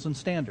rules and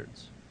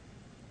standards,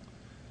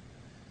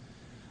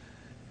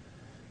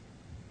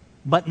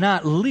 but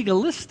not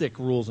legalistic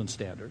rules and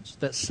standards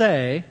that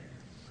say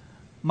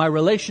my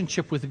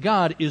relationship with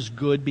God is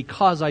good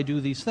because I do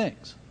these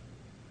things.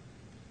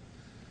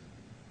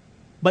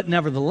 But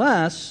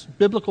nevertheless,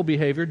 biblical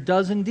behavior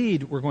does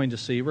indeed, we're going to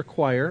see,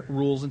 require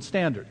rules and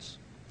standards.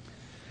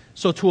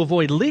 So to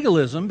avoid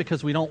legalism,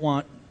 because we don't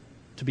want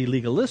to be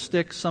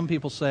legalistic, some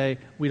people say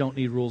we don't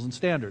need rules and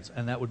standards,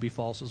 and that would be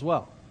false as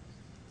well.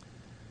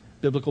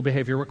 Biblical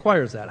behavior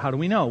requires that. How do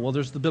we know? Well,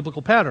 there's the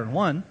biblical pattern.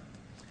 One,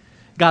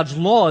 God's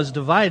law is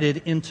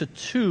divided into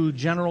two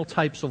general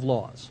types of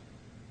laws.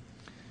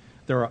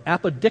 There are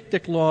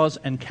apodictic laws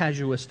and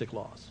casuistic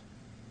laws.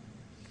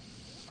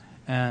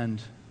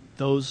 And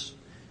those,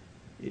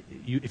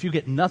 if you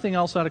get nothing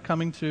else out of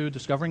coming to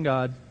Discovering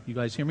God, you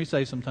guys hear me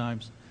say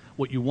sometimes,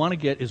 what you want to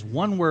get is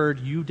one word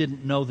you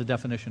didn't know the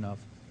definition of.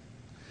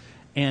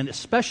 And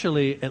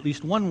especially at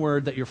least one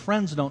word that your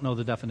friends don't know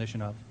the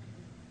definition of.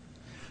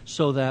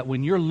 So that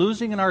when you're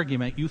losing an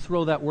argument, you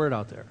throw that word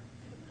out there.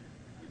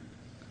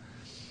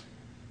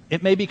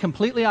 It may be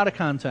completely out of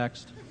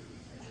context.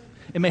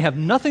 It may have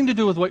nothing to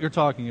do with what you're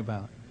talking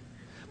about.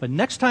 But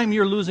next time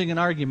you're losing an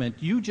argument,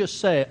 you just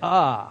say,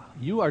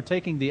 you are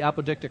taking the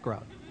apodictic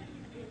route.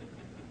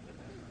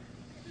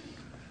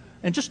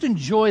 And just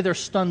enjoy their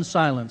stunned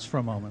silence for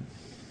a moment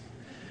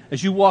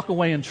as you walk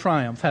away in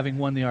triumph, having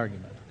won the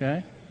argument,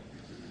 okay?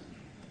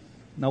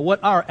 Now,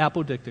 what are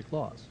apodictic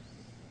laws?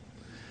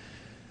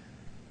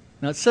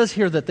 Now, it says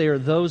here that they are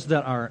those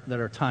that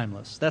are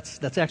timeless.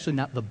 That's actually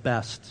not the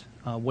best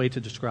way to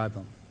describe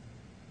them.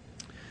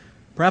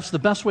 Perhaps the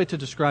best way to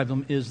describe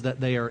them is that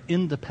they are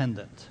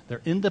independent.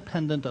 They're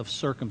independent of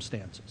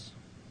circumstances.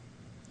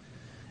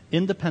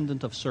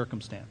 Independent of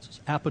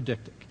circumstances.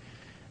 Apodictic.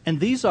 And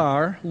these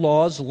are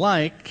laws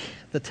like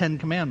the Ten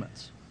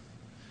Commandments.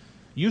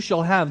 You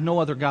shall have no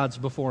other gods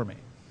before me.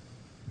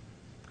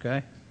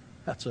 Okay?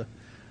 That's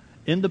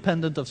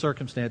independent of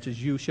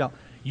circumstances. You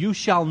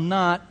shall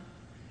not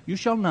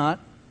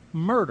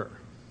murder.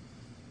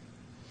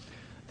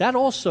 That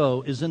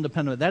also is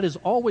independent. That is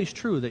always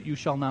true, that you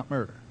shall not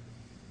murder.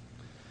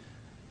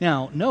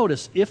 Now,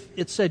 notice, if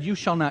it said you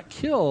shall not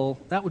kill,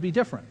 that would be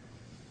different.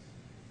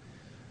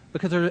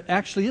 Because there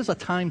actually is a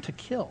time to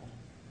kill.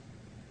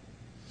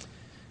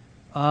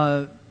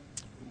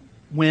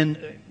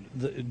 When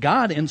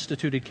God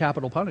instituted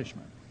capital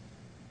punishment.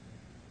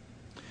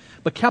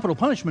 But capital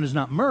punishment is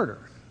not murder.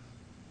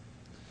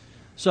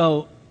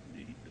 So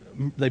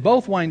they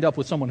both wind up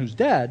with someone who's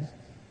dead,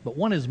 but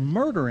one is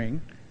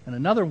murdering and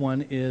another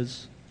one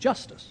is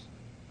justice.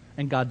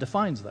 And God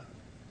defines that.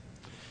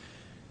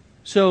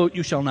 So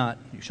you shall not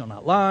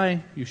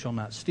lie, you shall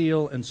not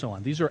steal, and so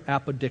on. These are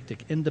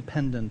apodictic,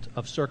 independent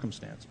of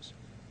circumstances.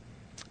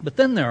 But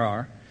then there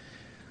are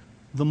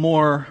the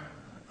more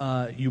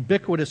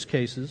ubiquitous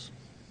cases.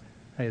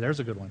 Hey, there's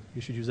a good one.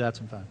 You should use that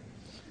sometime.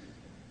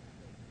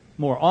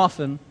 More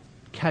often,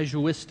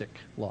 casuistic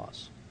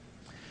laws.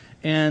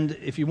 And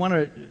if you want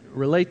to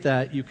relate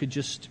that, you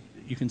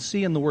can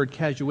see in the word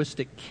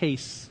casuistic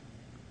cases.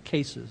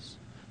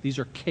 These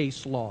are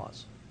case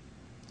laws.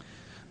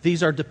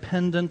 These are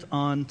dependent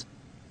on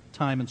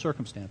time and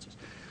circumstances.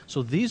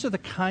 So these are the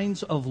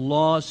kinds of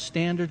laws,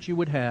 standards you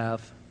would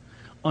have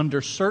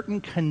under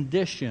certain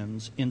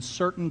conditions, in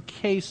certain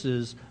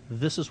cases.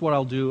 This is what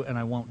I'll do and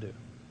I won't do.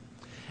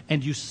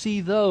 And you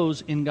see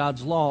those in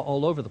God's law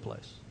all over the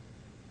place.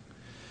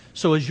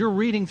 So as you're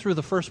reading through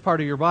the first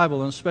part of your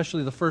Bible, and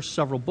especially the first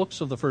several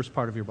books of the first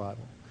part of your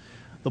Bible,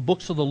 the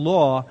books of the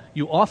law,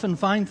 you often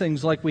find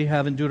things like we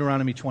have in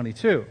Deuteronomy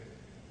 22.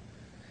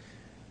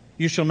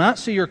 You shall not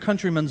see your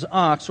countryman's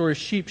ox or his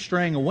sheep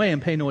straying away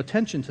and pay no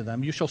attention to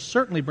them. You shall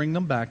certainly bring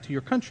them back to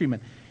your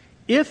countryman.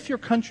 If your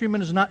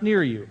countryman is not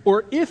near you,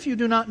 or if you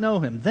do not know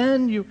him,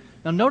 then you...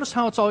 Now notice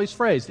how it's always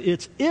phrased.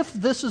 It's if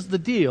this is the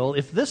deal,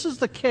 if this is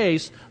the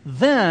case,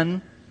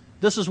 then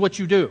this is what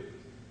you do.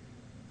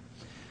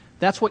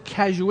 That's what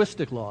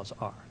casuistic laws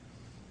are.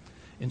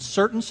 In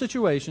certain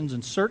situations,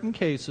 in certain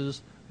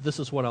cases, this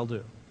is what I'll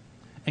do.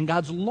 And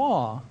God's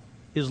law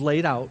is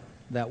laid out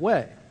that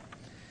way.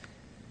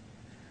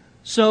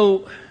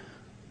 So,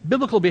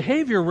 biblical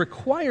behavior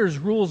requires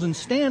rules and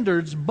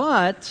standards,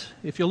 but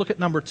if you look at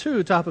number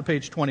 2, top of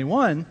page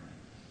 21,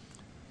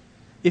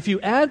 if you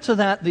add to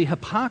that the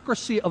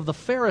hypocrisy of the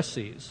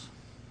Pharisees,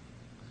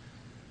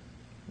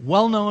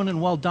 well known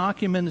and well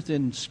documented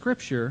in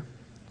Scripture,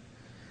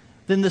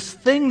 then this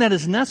thing that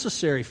is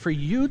necessary for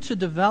you to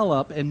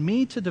develop and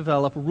me to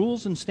develop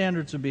rules and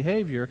standards of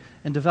behavior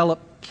and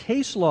develop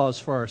case laws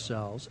for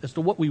ourselves as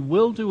to what we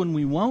will do and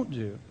we won't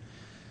do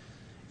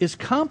is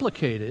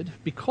complicated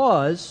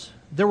because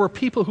there were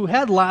people who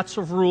had lots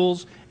of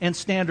rules and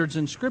standards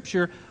in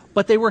Scripture,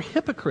 but they were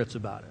hypocrites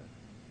about it.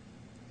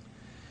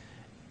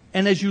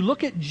 And as you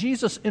look at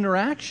Jesus'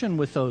 interaction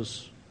with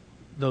those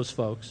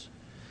folks,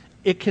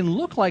 it can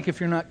look like, if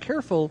you're not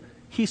careful,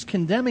 he's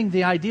condemning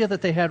the idea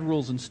that they had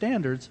rules and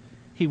standards.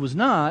 He was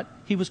not.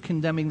 He was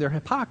condemning their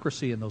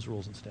hypocrisy in those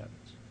rules and standards.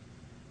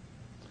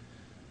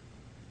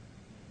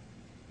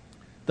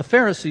 The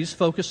Pharisees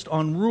focused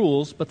on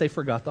rules, but they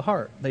forgot the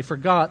heart. They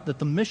forgot that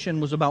the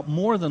mission was about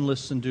more than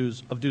lists and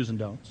do's and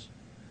don'ts.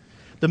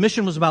 The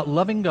mission was about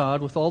loving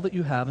God with all that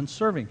you have and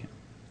serving Him.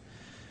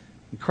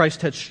 And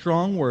Christ had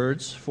strong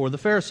words for the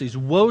Pharisees.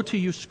 Woe to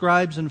you,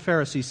 scribes and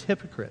Pharisees,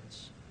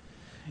 hypocrites!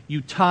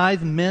 You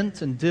tithe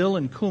mint and dill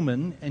and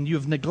cumin, and you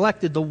have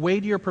neglected the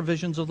weightier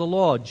provisions of the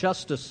law,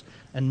 justice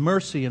and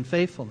mercy and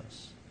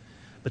faithfulness.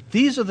 But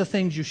these are the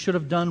things you should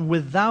have done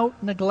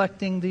without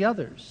neglecting the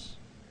others.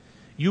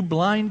 You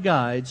blind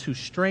guides who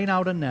strain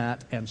out a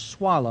gnat and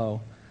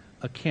swallow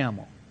a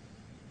camel.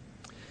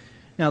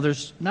 Now,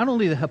 there's not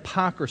only the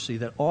hypocrisy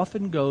that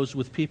often goes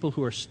with people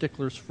who are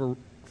sticklers for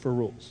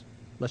rules.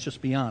 Let's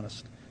just be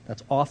honest.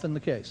 That's often the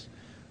case.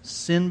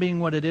 Sin being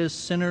what it is,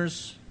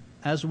 sinners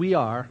as we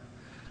are,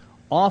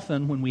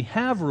 often when we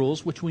have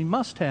rules, which we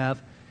must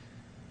have,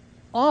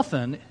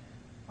 often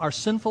our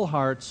sinful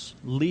hearts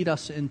lead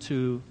us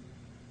into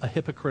a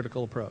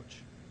hypocritical approach.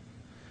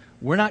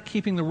 We're not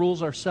keeping the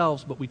rules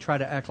ourselves, but we try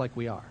to act like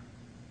we are,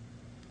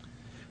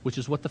 which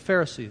is what the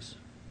Pharisees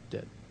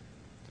did.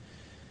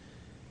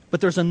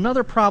 But there's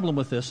another problem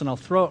with this, and I'm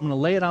going to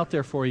lay it out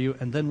there for you,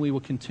 and then we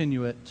will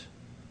continue it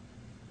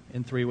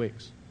in 3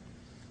 weeks.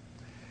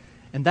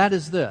 And that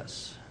is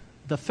this.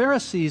 The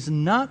Pharisees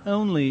not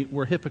only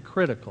were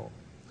hypocritical,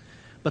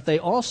 but they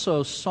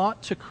also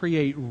sought to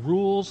create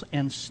rules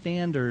and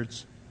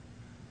standards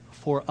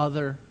for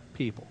other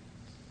people.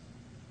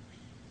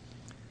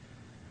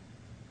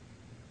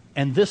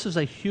 And this is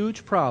a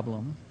huge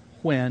problem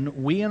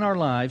when we in our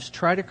lives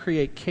try to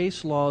create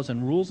case laws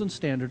and rules and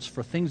standards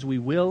for things we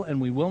will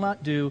and we will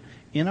not do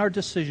in our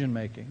decision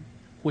making,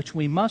 which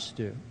we must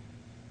do.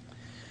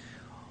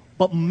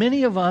 But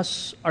many of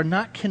us are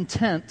not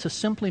content to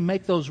simply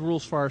make those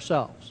rules for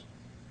ourselves.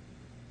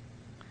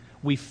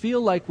 we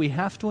feel like we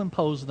have to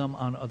impose them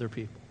on other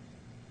people.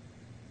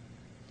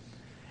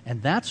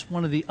 And that's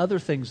one of the other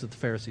things that the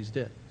Pharisees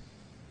did.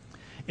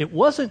 It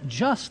wasn't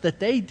just that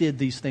they did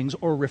these things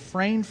or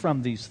refrained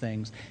from these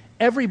things.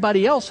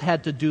 Everybody else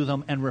had to do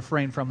them and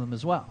refrain from them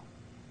as well.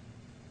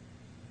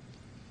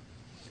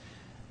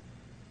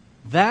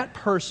 That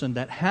person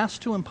that has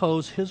to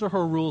impose his or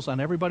her rules on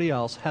everybody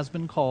else has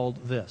been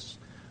called this: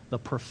 the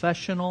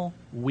professional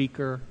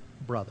weaker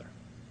brother.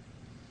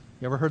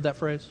 You ever heard that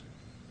phrase?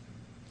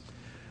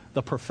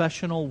 The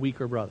professional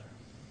weaker brother.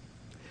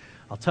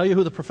 I'll tell you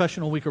who the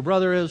professional weaker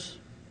brother is,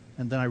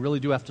 and then I really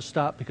do have to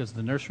stop because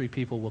the nursery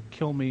people will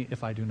kill me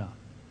if I do not.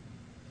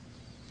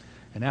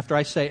 And after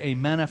I say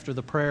amen after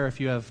the prayer, if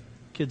you have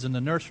kids in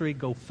the nursery,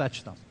 go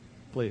fetch them,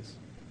 please.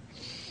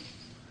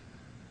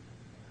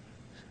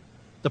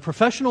 The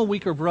professional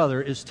weaker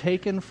brother is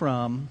taken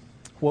from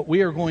what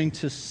we are going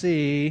to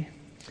see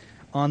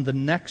on the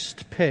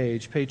next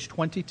page, page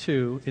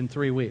 22, in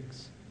 3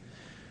 weeks.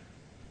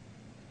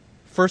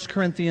 1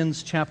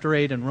 Corinthians chapter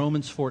 8 and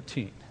Romans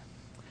 14.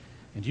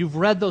 And you've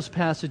read those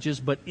passages,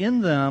 but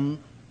in them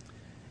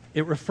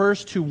it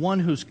refers to one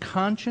whose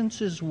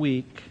conscience is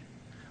weak,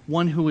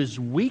 one who is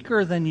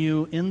weaker than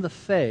you in the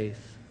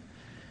faith,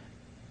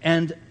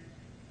 and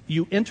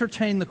you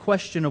entertain the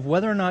question of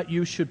whether or not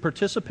you should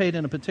participate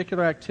in a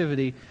particular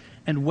activity,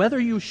 and whether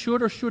you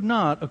should or should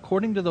not,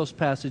 according to those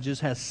passages,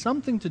 has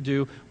something to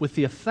do with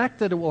the effect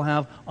that it will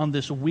have on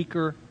this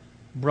weaker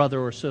brother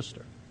or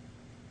sister.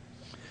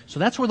 So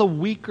that's where the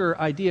weaker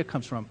idea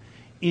comes from.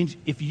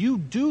 If you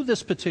do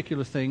this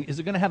particular thing, is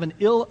it going to have an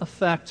ill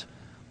effect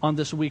on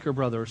this weaker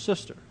brother or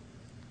sister?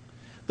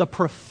 The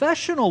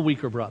professional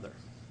weaker brother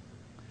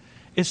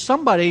is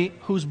somebody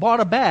who's bought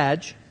a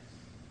badge,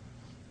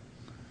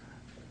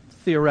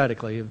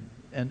 theoretically,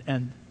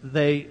 and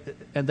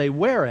they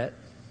wear it,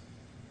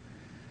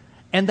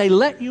 and they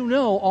let you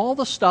know all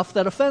the stuff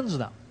that offends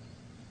them.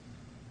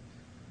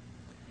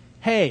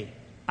 Hey,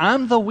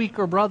 I'm the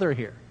weaker brother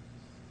here.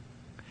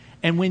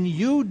 And when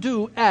you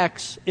do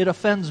X, it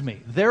offends me.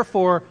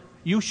 Therefore,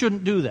 you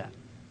shouldn't do that.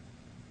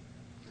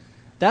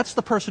 That's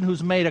the person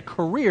who's made a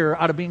career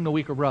out of being the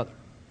weaker brother.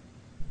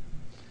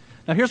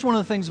 Now, here's one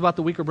of the things about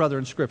the weaker brother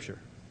in Scripture.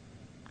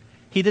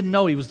 He didn't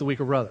know he was the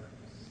weaker brother.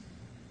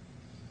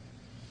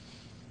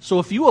 So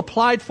if you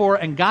applied for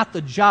and got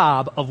the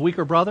job of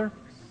weaker brother,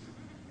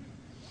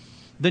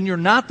 then you're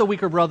not the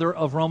weaker brother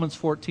of Romans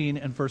 14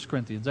 and 1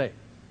 Corinthians 8.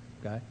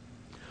 Okay?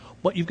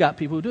 But you've got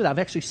people who do that. I've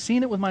actually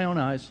seen it with my own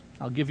eyes.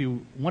 I'll give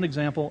you one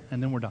example,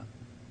 and then we're done.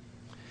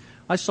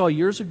 I saw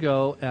years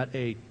ago at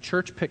a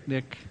church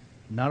picnic,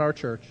 not our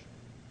church,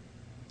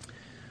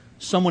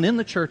 someone in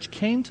the church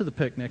came to the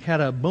picnic, had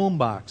a boom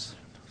box.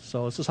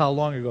 So this is how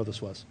long ago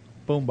this was.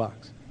 Boom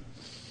box.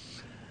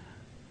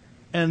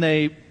 And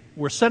they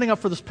were setting up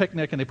for this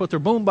picnic, and they put their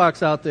boom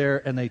box out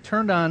there, and they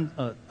turned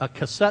on a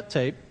cassette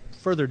tape,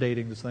 further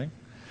dating this thing,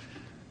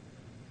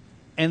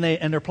 and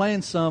they're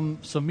playing some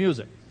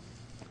music.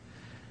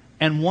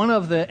 And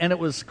it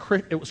was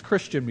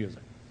Christian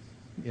music,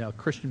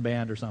 Christian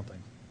band or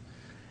something.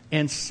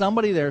 And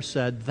somebody there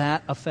said,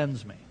 "That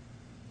offends me,"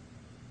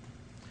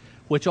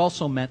 which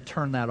also meant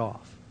turn that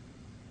off.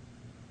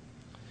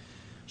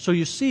 So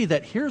you see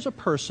that here's a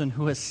person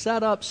who has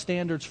set up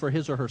standards for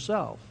his or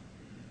herself,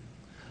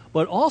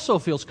 but also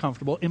feels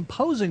comfortable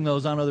imposing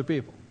those on other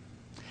people.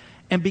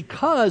 And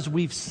because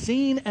we've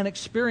seen and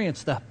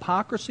experienced the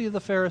hypocrisy of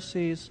the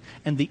Pharisees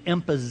and the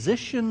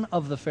imposition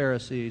of the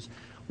Pharisees,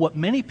 what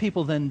many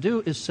people then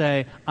do is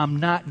say, I'm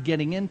not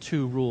getting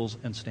into rules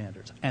and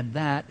standards. And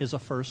that is a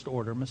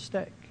first-order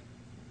mistake.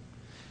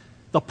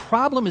 The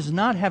problem is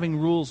not having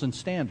rules and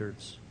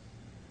standards.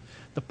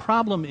 The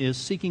problem is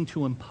seeking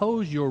to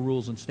impose your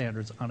rules and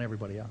standards on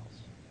everybody else.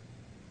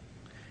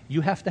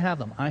 You have to have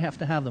them. I have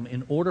to have them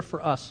in order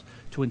for us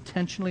to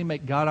intentionally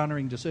make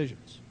God-honoring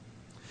decisions.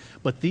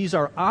 But these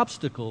are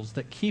obstacles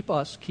that keep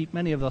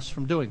many of us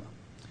from doing them.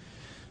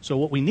 So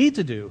what we need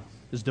to do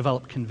is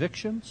develop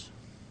convictions.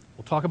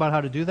 We'll talk about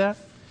how to do that.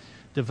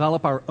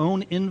 Develop our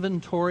own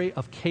inventory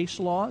of case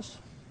laws.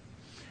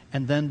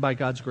 And then, by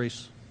God's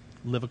grace,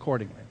 live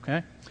accordingly,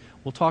 okay?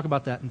 We'll talk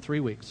about that in 3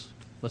 weeks.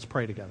 Let's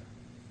pray together.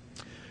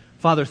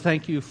 Father,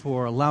 thank you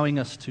for allowing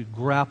us to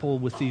grapple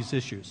with these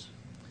issues.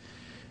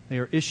 They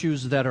are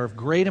issues that are of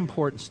great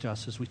importance to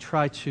us as we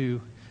try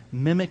to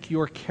mimic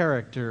your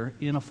character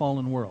in a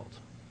fallen world.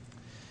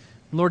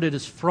 Lord, it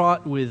is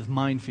fraught with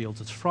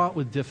minefields. It's fraught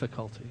with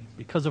difficulty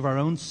because of our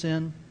own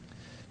sin,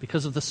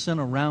 because of the sin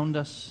around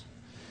us,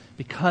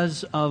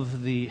 because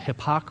of the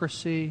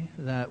hypocrisy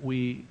that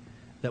we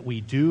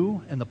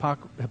do and the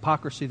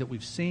hypocrisy that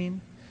we've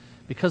seen,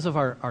 because of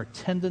our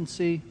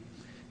tendency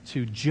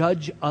to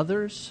judge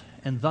others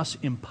and thus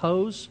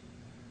impose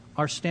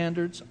our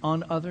standards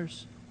on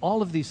others.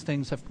 All of these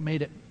things have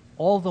made it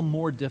all the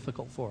more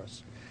difficult for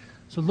us.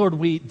 So, Lord,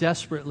 we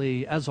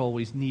desperately, as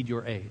always, need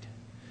your aid.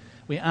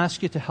 We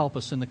ask you to help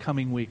us in the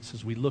coming weeks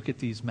as we look at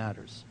these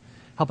matters.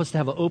 Help us to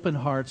have open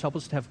hearts. Help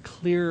us to have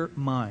clear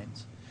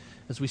minds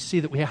as we see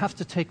that we have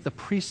to take the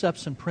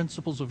precepts and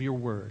principles of your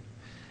word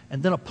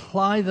and then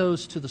apply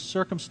those to the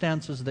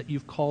circumstances that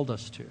you've called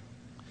us to.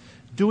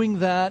 Doing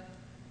that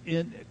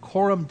in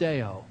coram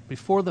Deo,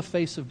 before the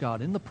face of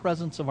God, in the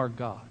presence of our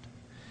God,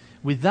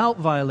 without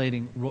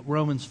violating what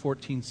Romans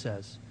 14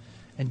 says,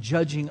 and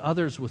judging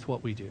others with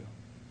what we do,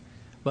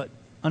 but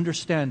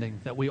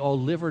understanding that we all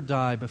live or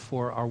die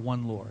before our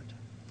one Lord.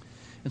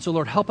 And so,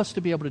 Lord, help us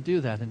to be able to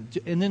do that, and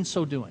in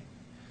so doing,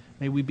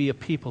 may we be a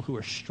people who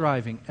are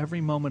striving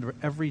every moment of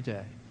every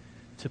day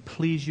to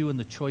please you in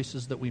the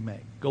choices that we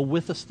make. Go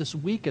with us this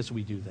week as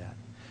we do that,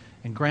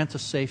 and grant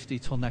us safety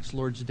till next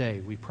Lord's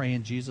Day. We pray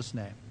in Jesus'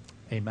 name.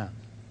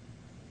 Amen.